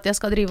 timer for at jeg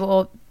skal drive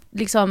og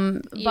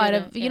liksom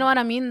bare, you know what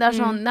I mean? Det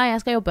sånn, nei,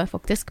 jeg skal jobbe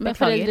faktisk. Men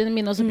foreldrene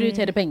mine også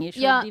prioriterer penger,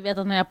 så de vet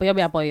at når jeg på jobb,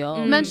 jeg på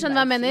jobb. Men skjønner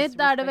hva jeg mener?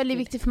 Da det veldig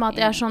viktig for meg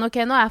at jeg sånn, ok,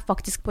 nå jeg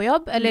faktisk på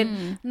jobb, eller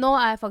nå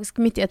jeg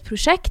faktisk midt i et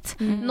prosjekt.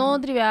 Nå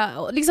driver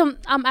jeg, liksom,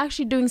 I'm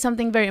actually doing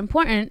something very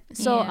important,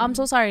 so I'm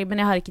so sorry,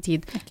 men jeg har ikke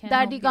tid.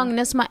 Det de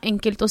gangene som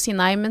enkelt å si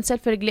nei, men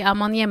selvfølgelig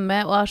man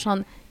hjemme og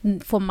sånn,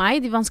 for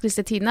meg, de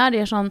vanskeligste tidene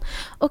de sånn,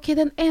 ok,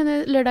 den ene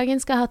lørdagen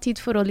skal jeg ha tid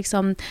for å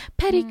liksom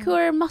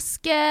pedicure,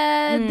 maske,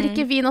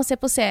 drikke vin og se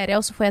på serie,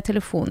 og så får jeg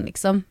telefon,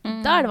 liksom.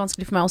 Da det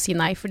vanskelig for meg å si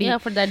nei, fordi... Ja,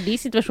 for det de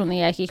situasjonene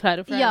jeg ikke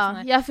klarer for.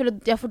 Ja, jeg føler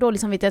jeg får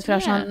dårlig samvittighet, for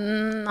jeg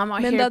sånn, I'm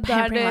out here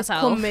pampering myself.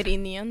 Men det kommer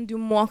inn igjen, du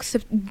må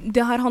akseptere,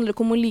 det her handler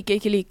ikke om å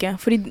ikke like,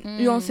 fordi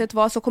uansett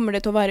hva, så kommer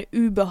det til å være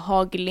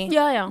ubehagelig.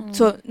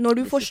 Så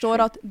når du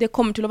forstår at det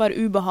kommer til å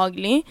være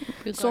ubehagelig,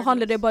 så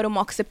handler det bare om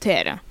å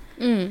akseptere.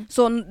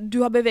 Så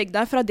du har beveget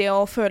deg fra det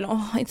å føle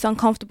it's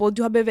uncomfortable,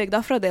 du har beveget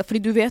deg fra det fordi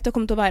du vet det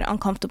kommer til å være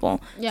uncomfortable.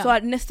 Så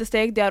neste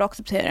steg det å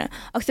akseptere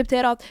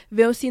at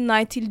ved å si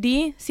nei til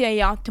de, sier jeg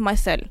ja til meg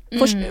selv.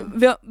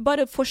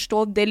 Bare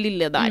forstå det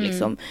lille der,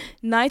 liksom.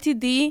 Nei til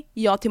de,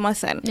 ja til meg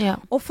selv.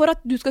 Og for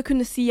at du skal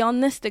kunne si ja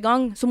neste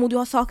gang, så må du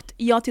ha sagt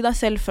ja til deg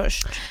selv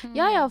først.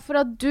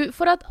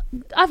 For at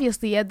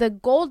obviously, the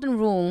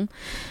golden rule,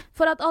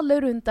 for at alle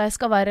rundt deg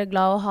skal være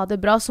glad og ha det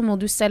bra, så må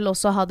du selv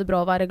også ha det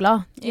bra og være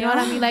glad. You know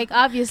what I mean? Like,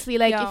 obviously,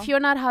 like, if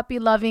you're not happy,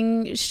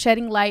 loving,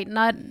 shedding light,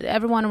 not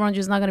everyone around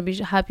you is not going to be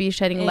happy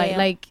shedding light.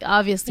 Like,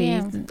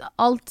 obviously,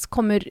 alt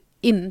kommer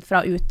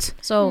innenfra ut.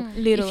 So,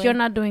 if you're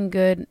not doing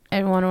good,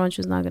 everyone around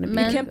you is not gonna be good.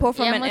 Men jeg må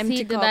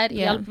si det der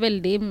hjalp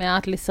veldig med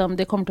at liksom,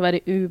 det kommer til å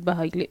være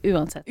ubehagelig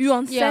uansett.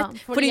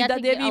 Fordi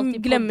det det vi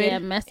glemmer.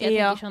 Jeg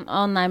tenker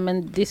sånn, nei,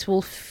 men this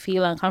will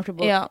feel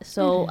uncomfortable,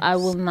 so I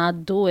will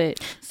not do it.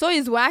 So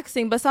is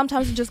waxing, but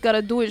sometimes you just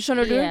gotta do it,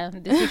 skjønner du? Yeah,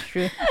 this is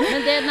true.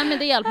 Men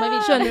det hjalp meg,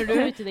 skjønner du?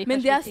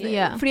 Men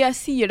fordi jeg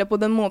sier det på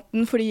den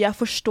måten, fordi jeg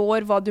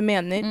forstår hva du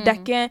mener.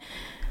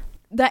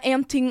 Det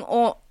en ting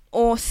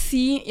å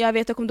si, jeg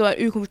vet ikke om du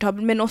ukomfortabel,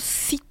 men å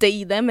sitte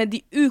i det med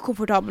de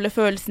ukomfortable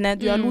følelsene.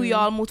 Du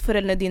lojal mot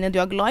foreldrene dine, du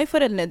glad i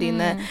foreldrene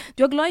dine,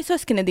 du glad i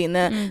søskene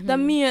dine. Det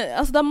mye,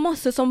 altså det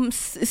masse som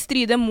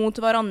strider mot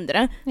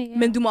hverandre,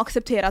 men du må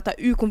akseptere at det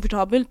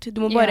ukomfortabelt.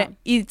 Du må bare,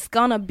 it's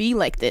gonna be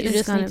like this. You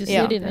just need to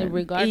sit in it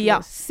regardless.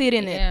 Yeah, sit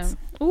in it.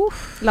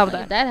 Love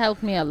that. That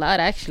helped me a lot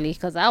actually,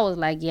 because I was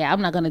like,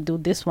 I'm not gonna do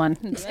this one.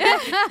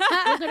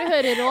 Når du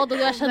hører råd, og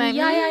du sånn,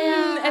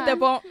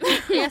 etterpå.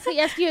 Jeg skal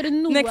gjøre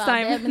noe next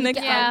time. av det.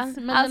 Next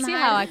time. I'll see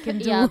how I can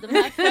do. Ja,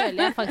 det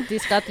føler jeg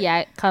faktisk at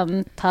jeg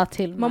kan ta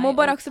til meg. Man må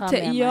bare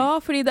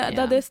akseptere, fordi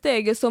det det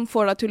steget som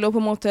får deg til å på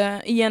en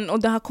måte, igjen, og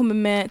det her kommer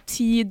med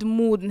tid,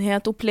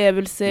 modenhet,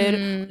 opplevelser,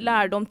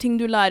 lærdom, ting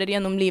du lærer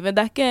gjennom livet.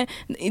 Det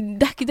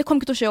kommer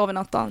ikke til å skje over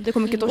natta. Det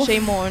kommer ikke til å skje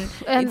i morgen.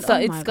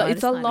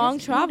 It's a long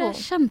travel.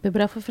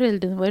 Kjempebra for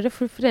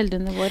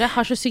foreldrene våre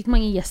har så sykt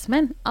mange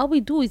yes-men. All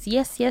we do is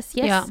yes.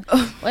 Ja.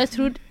 Og jeg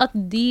tror at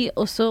de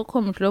også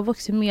kommer til å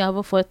vokse mye av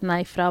å få et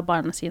nei fra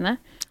barna sine.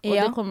 Og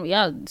det kommer,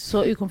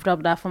 så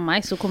ukomfortabelt det for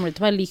meg, så kommer det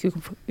til å være like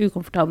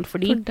ukomfortabelt for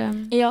de.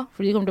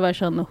 For de kommer til å være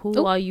sånn,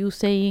 who are you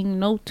saying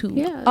no to?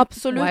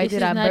 Absolutt.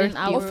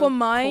 Og for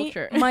meg,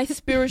 my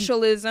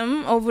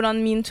spiritualism og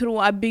hvordan min tro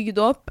bygd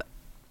opp,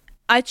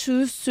 I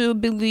choose to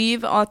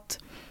believe at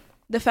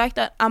the fact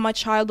that I'm a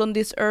child on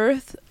this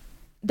earth,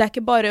 det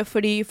ikke bare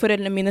fordi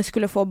foreldrene mine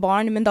skulle få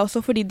barn, men det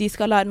også fordi de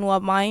skal lære noe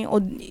av meg,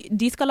 og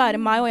de skal lære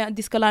meg, og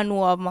de skal lære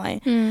noe av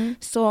meg.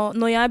 Så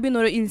når jeg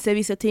begynner å innse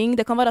visse ting,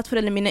 det kan være at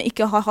foreldrene mine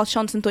ikke har hatt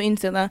sjansen til å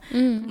innse det.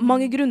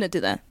 Mange grunner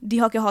til det. De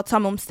har ikke hatt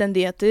samme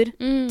omstendigheter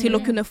til å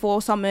kunne få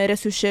samme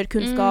ressurser,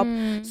 kunnskap.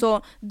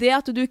 Så det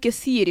at du ikke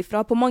sier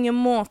ifra på mange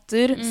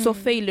måter, så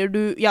feiler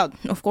du,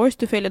 of course,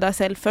 du feiler deg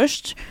selv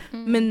først,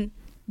 men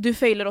du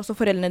feiler også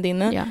foreldrene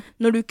dine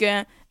når du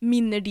ikke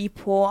minner de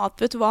på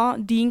at, vet du hva,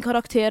 din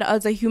karakter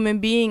as a human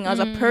being, as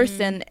a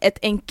person, et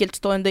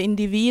enkeltstående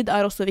individ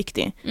også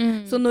viktig.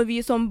 Så når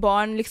vi som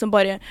barn liksom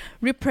bare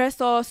repress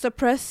og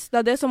suppress,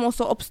 det det som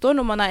også oppstår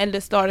når man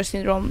eldest daughter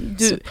syndrome.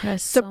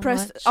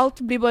 Suppress,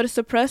 alt blir bare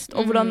suppressed,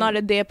 og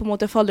hvordan det på en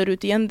måte faller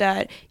ut igjen,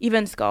 det i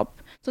vennskap.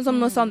 Sånn som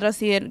når Sandra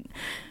sier,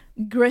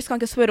 Grace kan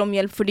ikke spørre om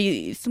hjelp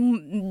fordi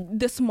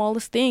the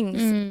smallest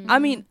things. I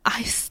mean,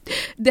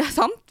 det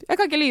sant. Jeg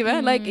kan ikke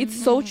lyve. Like,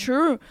 it's so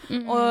true.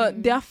 Og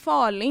det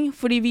farlig,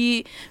 fordi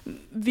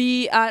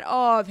vi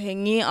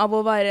avhengig av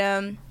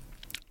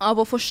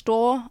å forstå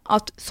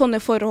at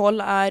sånne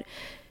forhold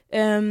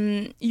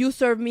you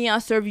serve me, I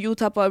serve you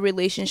type of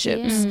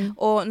relationships.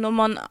 Og når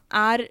man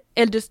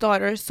eldest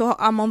daughter, så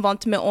man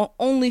vant med å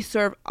only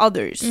serve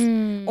others.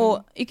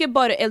 Og ikke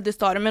bare eldest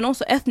daughter, men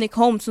også ethnic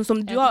home, sånn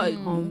som du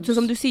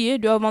sier,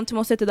 du vant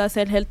med å sette deg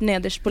selv helt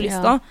nederst på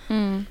lista.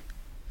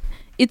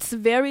 It's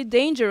very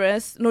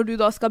dangerous når du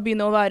da skal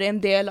begynne å være en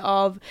del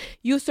av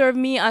you serve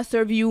me, I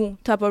serve you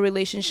type of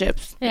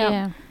relationships.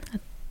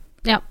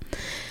 Det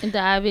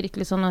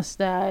virkelig sånn,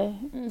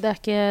 det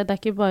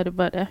ikke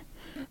bare.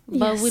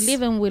 But we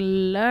live and we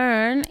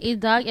learn. I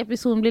dag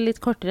episoden blir litt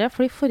kortere,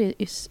 fordi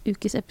forrige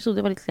ukes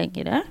episode var litt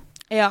lengre.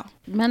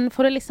 Men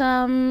for å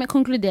liksom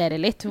konkludere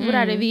litt,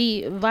 hva det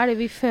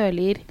vi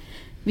føler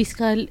vi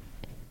skal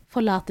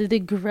forlate the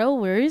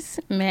growers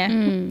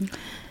med?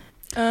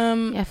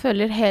 Jeg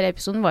føler hele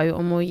episoden var jo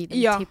om å gi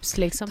dem tips,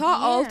 liksom. Ta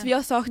alt vi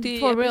har sagt i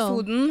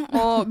episoden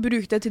og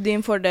bruk det til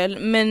din fordel,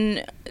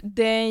 men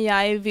det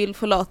jeg vil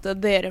forlate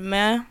dere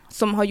med,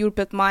 som har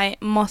hjulpet meg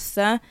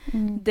masse,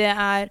 det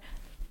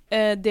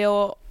det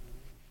å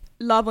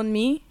love on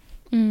me,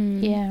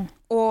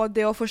 og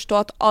det å forstå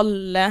at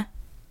alle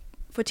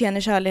fortjener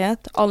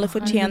kjærlighet, alle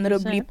fortjener 100%.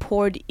 Å bli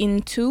poured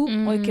into,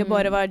 og ikke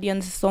bare være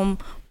den som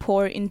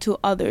pour into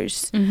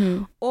others.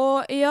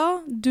 Og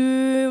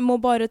du må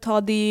bare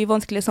ta de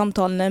vanskelige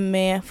samtalene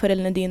med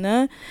foreldrene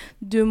dine.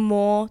 Du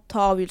må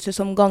ta avgjørelser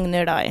som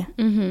gagner deg.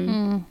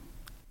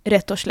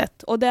 Rett og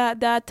slett. Og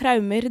det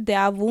traumer,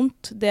 det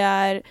vondt, det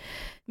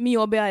mye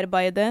å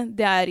bearbeide,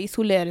 det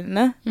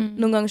isolerende.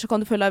 Noen ganger så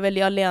kan du føle deg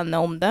veldig alene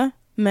om det,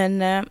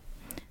 men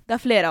det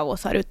flere av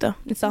oss her ute.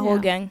 It's a whole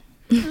gang.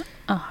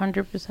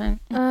 100%.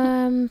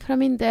 Fra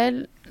min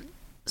del,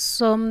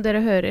 som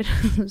dere hører,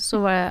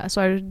 så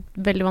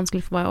det veldig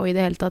vanskelig for meg å i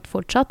det hele tatt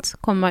fortsatt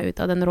komme meg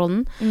ut av den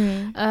rollen.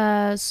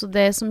 Så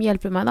det som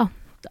hjelper meg da,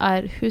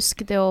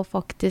 husk det å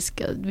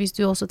faktisk, hvis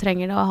du også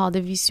trenger det, å ha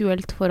det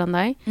visuelt foran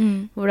deg,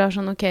 hvor det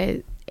sånn,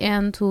 ok,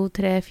 1, 2,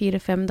 3, 4,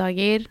 5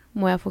 dager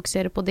må jeg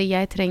fokusere på det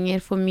jeg trenger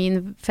for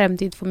min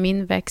fremtid, for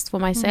min vekst, for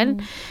meg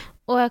selv,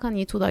 og jeg kan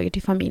gi 2 dager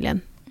til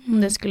familien,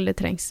 om det skulle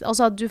trengs.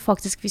 Altså at du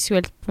faktisk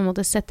visuelt på en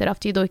måte setter av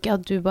tid, og ikke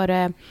at du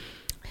bare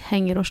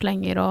henger og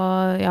slenger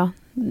og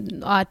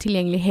er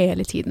tilgjengelig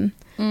hele tiden.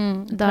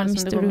 Da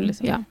mister du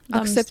liksom. Ja,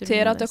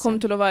 aksepter at det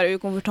kommer til å være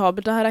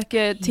ukomfortabelt. Det her er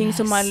ikke ting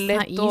som er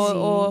lett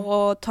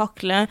å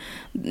takle.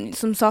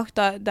 Som sagt,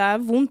 det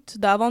er vondt,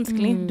 det er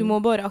vanskelig. Du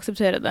må bare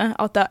akseptere det.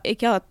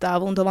 Ikke at det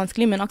er vondt og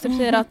vanskelig, men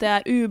akseptere at det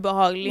er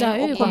ubehagelig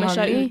å komme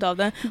seg ut av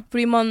det.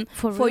 Fordi man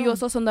får jo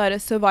også sånn der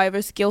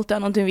survivor's guilt, det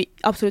er noe vi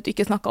absolutt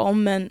ikke snakker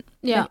om, men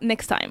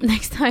next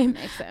time.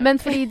 Men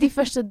fordi de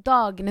første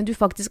dagene du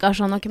faktisk er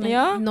sånn, ok,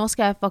 men nå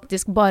skal jeg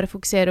faktisk bare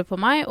fokusere på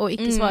meg, og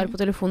ikke svare på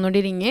telefonen når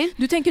de ringer.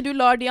 Du tenker du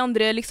lar de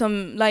andre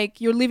liksom, like,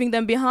 you're leaving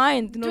them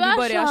behind, når du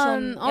bare er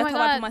sånn, jeg tar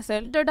vare på meg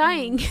selv. They're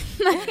dying.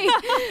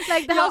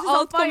 Like,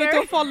 alt kommer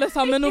til å falle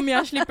sammen om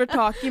jeg slipper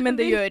tak i, men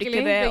det gjør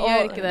ikke det.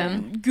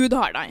 Og Gud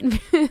har deg.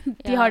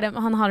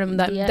 Han har dem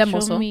også. De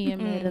er så mye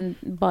mer enn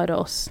bare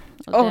oss.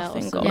 Og det er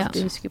også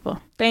viktig å huske på.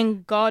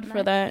 Thank God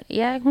for that.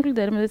 Jeg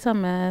konkluderer med det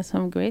samme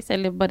som Grace,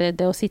 eller bare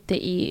det å sitte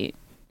i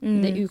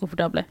det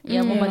ukomfortable.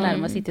 Jeg må bare lære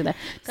meg å sitte i det.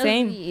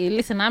 Same.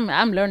 Listen,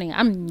 I'm learning.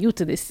 I'm new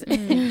to this.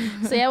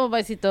 Så jeg må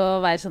bare sitte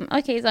og være sånn,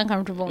 okay, it's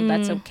uncomfortable,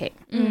 that's okay.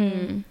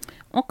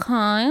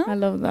 Okay. I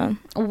love that.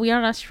 We are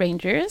not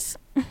strangers.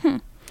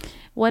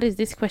 What is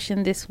this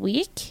question this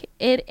week?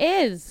 It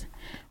is,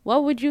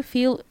 what would you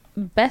feel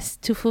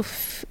best to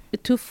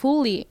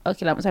fully...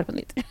 Okay, la meg svare på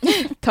nytt.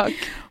 Takk.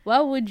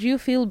 What would you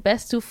feel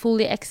best to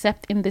fully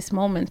accept in this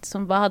moment?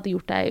 Som hva hadde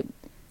gjort deg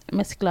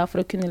mest glad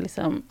for å kunne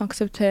liksom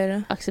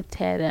akseptere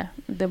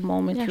the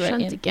moment you are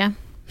in. Jeg skjønte ikke.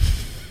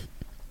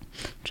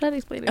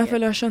 Jeg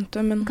føler jeg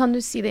skjønte, men kan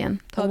du si det igjen?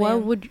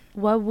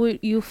 What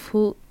would you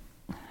feel...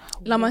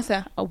 La meg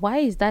se.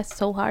 Why is that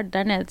so hard?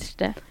 Der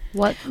nederste.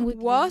 What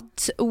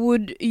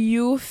would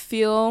you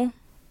feel...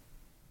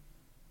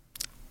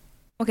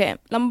 Ok,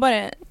 la meg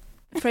bare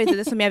phrase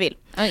det som jeg vil.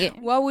 Okay.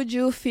 What would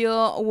you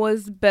feel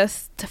was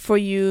best for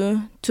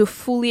you to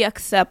fully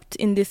accept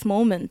in this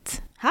moment?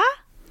 Hæ?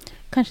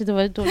 Kanskje det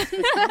var et dårlig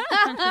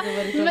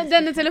Men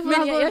denne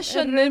telefonen Men jeg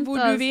skjønner hvor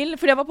du vil,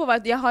 for jeg var på vei,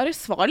 jeg har et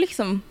svar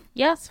liksom.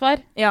 Ja, svar.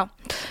 Ja.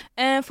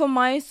 For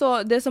meg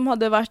så, det som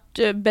hadde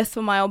vært best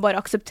for meg å bare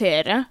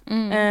akseptere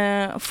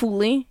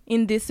fully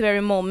in this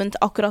very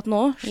moment akkurat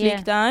nå,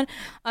 slik det er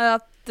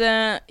at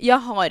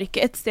jeg har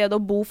ikke et sted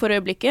å bo for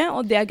øyeblikket,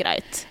 og det er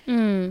greit.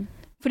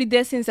 Fordi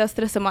det synes jeg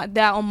stresser meg. Det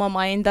er on my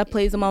mind, that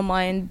plays on my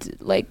mind,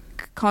 like,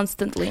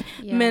 constantly.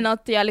 Men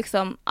at jeg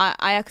liksom,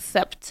 I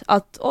accept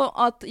at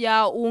jeg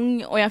er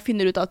ung, og jeg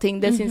finner ut av ting,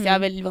 det synes jeg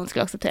er veldig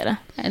vanskelig å akseptere.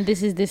 And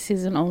this is this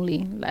season only,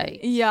 like.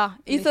 Ja,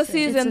 it's a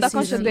season, det er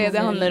kanskje det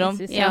handler om.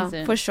 Ja,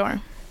 for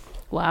sure.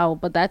 Wow,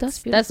 but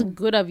that's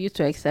good of you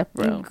to accept,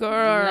 bro.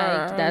 Girl.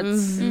 Like,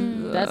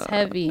 that's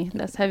heavy.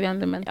 That's heavy on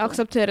the mental. Jeg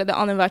aksepterer det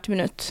annethvert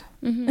minutt.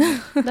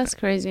 That's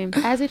crazy.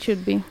 As it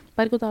should be.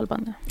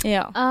 Berg-og-dal-bane.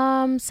 Yeah.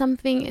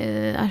 Something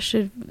I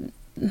should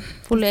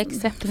fully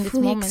accept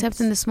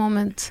in this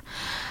moment.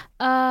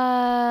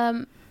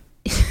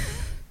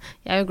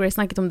 Jeg og Grace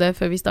snakket om det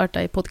før vi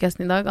startet i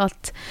podcasten i dag,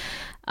 at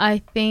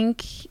I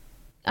think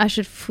I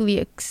should fully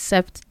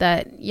accept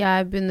that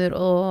jeg begynner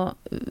å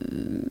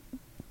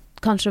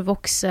kanskje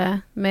vokse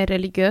mer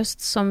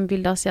religiøst, som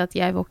vil da si at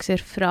jeg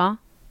vokser fra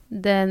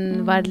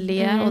den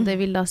verdelige, og det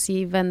vil da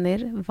si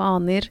venner,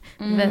 vaner,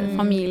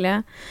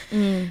 familie.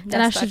 And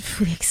I should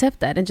fully accept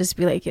that and just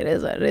be like it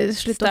is.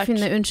 Slutt å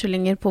finne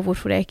unnskyldninger på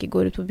hvorfor jeg ikke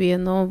går ut på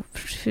byen, og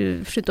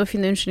slutt å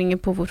finne unnskyldninger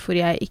på hvorfor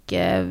jeg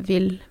ikke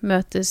vil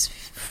møtes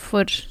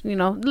for, you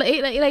know,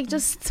 like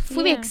just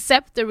fully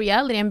accept the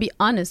reality and be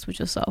honest with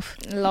yourself.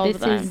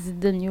 This is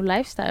the new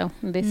lifestyle.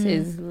 This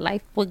is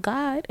life with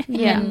God.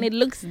 And it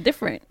looks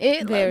different.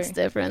 It looks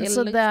different.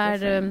 So det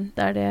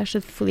er det I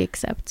should fully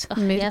accept.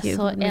 Make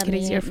it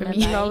easier for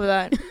me.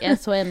 Jeg er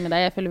så enig med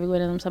deg. Jeg føler vi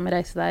går gjennom samme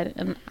reise der.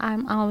 And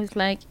I'm always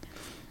like,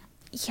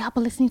 yeah,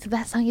 but listening to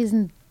that song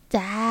isn't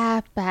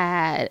that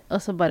bad.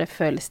 Og så bare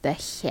føles det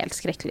helt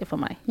skrekkelig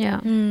for meg.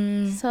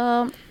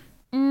 Så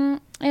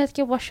jeg vet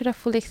ikke, what should I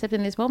fully accept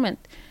in this moment?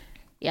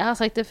 Jeg har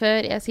sagt det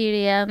før, jeg sier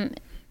det igjen.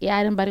 Jeg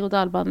er en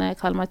berg-og-dal-bane,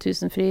 kall meg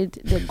Tusenfryd.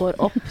 Det går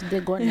opp, det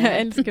går ned.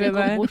 Jeg elsker det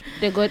der.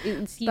 Det går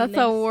sidelengs. That's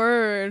a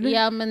word.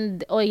 Ja,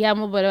 og jeg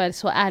må bare være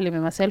så ærlig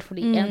med meg selv,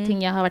 fordi en ting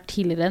jeg har vært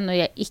tidligere,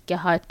 når jeg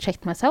ikke har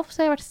checked meg selv,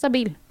 så har jeg vært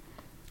stabil.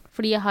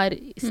 Fordi jeg har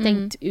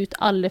stengt ut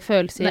alle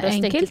følelser. Det er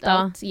enkelt da.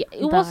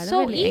 It was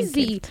so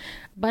easy.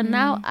 But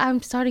now I'm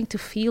starting to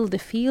feel the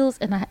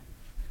feels, and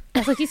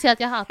jeg skal ikke si at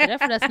jeg hater det,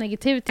 for det er så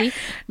negativity,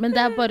 men det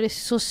er bare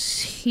så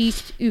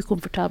sykt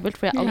ukomfortabelt,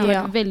 for jeg har alltid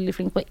vært veldig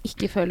flink på å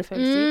ikke føle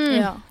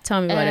følelser.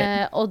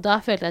 Og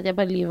da følte jeg at jeg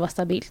bare livet var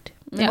stabilt.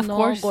 Men nå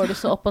går det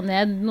så opp og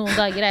ned. Noen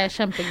dager er jeg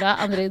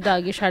kjempeglad, andre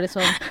dager så er det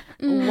sånn,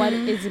 what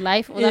is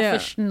life? Og det er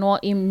først nå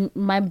i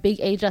my big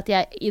age at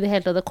jeg i det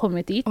hele tatt har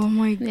kommet dit. Oh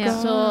my god.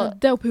 Så,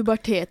 det er jo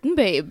puberteten,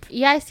 babe.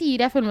 Jeg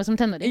sier jeg føler meg som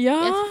tenåring.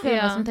 Jeg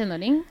føler meg som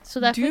tenåring.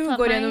 Så du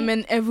går gjennom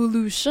en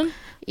evolution.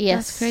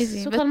 Yes. That's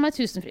crazy. Så kall meg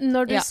tusenfryd.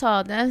 Når du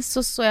sa det,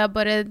 så jeg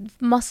bare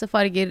masse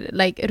farger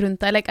like, rundt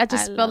deg. Like, I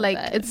just felt like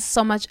it's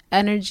so much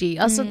energy.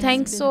 Altså,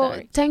 tenk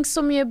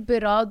så mye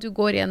bra du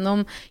går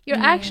gjennom. You're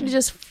actually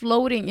just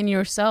floating in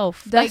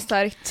yourself. Det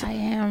sterkt.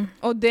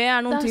 Og det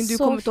noen ting du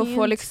kommer til å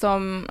få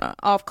liksom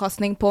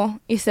avkastning på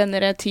I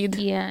senere tid.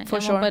 For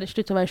jeg må bare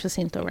slutte å være så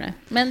sint over det.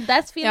 Men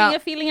that's a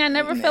feeling I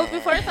never felt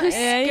before.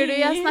 Husker du,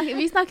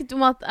 vi snakket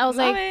om at I was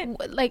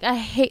like I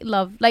hate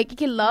love. Like,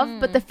 ikke love,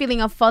 but the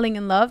feeling of falling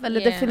in love, eller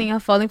the feeling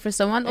of falling for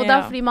someone. Og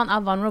det fordi man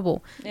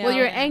vulnerable. Well,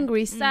 you're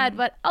angry, sad,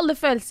 but alle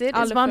følelser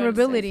is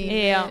vulnerability.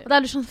 Og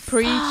det litt sånn,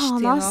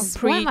 faen, ass,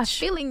 why am I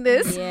feeling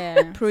this?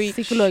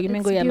 Psykologen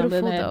min går gjennom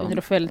det når jeg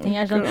begynner å føle ting.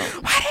 Jeg sånn,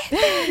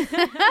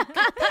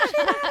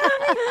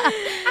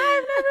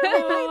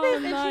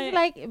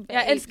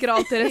 jeg elsker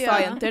alt dere sa,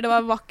 jenter. Det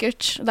var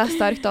vakkert. Det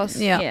sterkt, ass.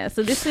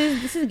 So this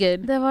is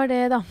good. Det var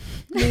det, da.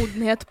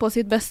 Modenhet på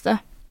sitt beste.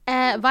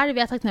 Hva det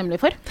vi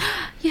takknemlige for?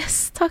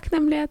 Yes,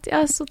 takknemlighet.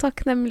 Jeg så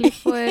takknemlig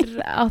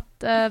for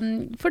at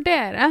for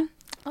dere.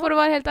 For å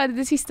være helt ærlig,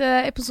 de siste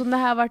episodene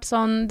har vært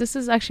sånn, this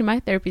is actually my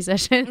therapy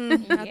session.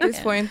 At this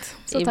point.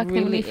 Så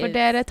takknemlig for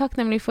dere,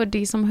 takknemlig for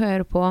de som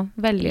hører på.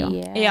 Veldig.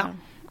 Ja.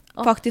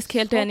 Faktisk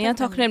helt enig. Jeg er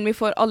takknemlig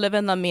for alle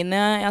vennene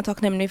mine. Jeg er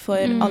takknemlig for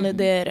alle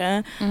dere.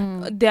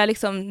 Det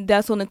liksom,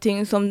 det sånne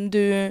ting som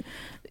du,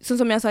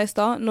 sånn som jeg sa I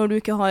sted, når du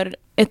ikke har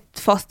et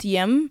fast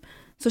hjem,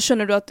 så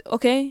skjønner du at,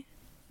 ok,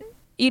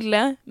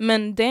 ille,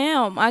 men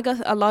damn, I got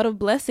a lot of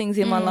blessings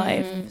in my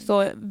life.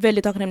 Så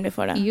veldig takknemlig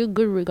for det. You're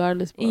good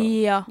regardless, bro.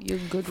 Ja,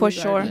 for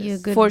sure.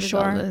 For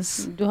sure.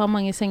 Du har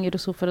mange senger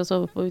og sofaer å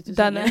sove på.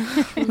 Denne.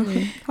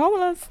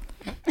 Homeless.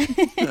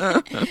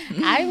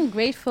 I'm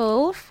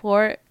grateful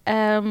for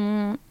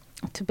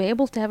to be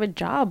able to have a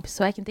job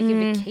so I can take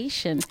a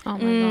vacation. Oh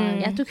my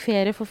God. Jeg tok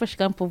ferie for første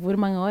gang på hvor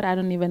mange år? I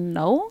don't even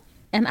know.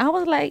 And I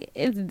was like,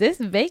 is this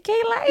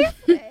vacay life?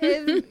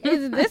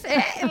 Is this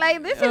it?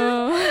 Like, this is...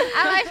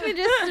 I'm actually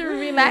just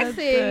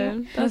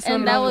relaxing.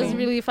 And that was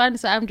really fun.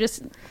 So I'm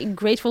just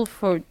grateful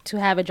to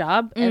have a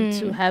job and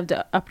to have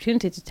the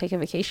opportunity to take a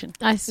vacation.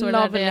 I swear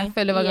that jeg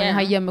føler hver gang jeg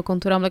har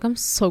hjemmekontor, I'm like, I'm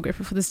so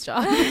grateful for this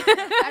job.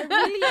 I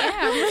really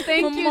am.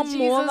 Thank you,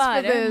 Jesus,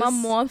 for this. Man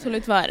må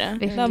absolutt være.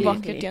 Det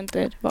vakkert,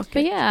 jenter. Vakkert.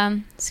 But yeah,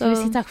 skal vi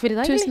si takk for I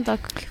dag? Tusen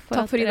takk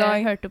for at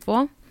dere hørte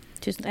på.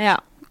 Tusen takk. Ja.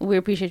 We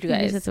appreciate you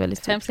guys.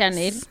 5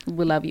 stjerner.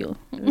 We love you.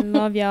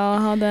 Love ya.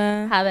 Ha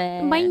det. Ha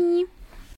det. Bye.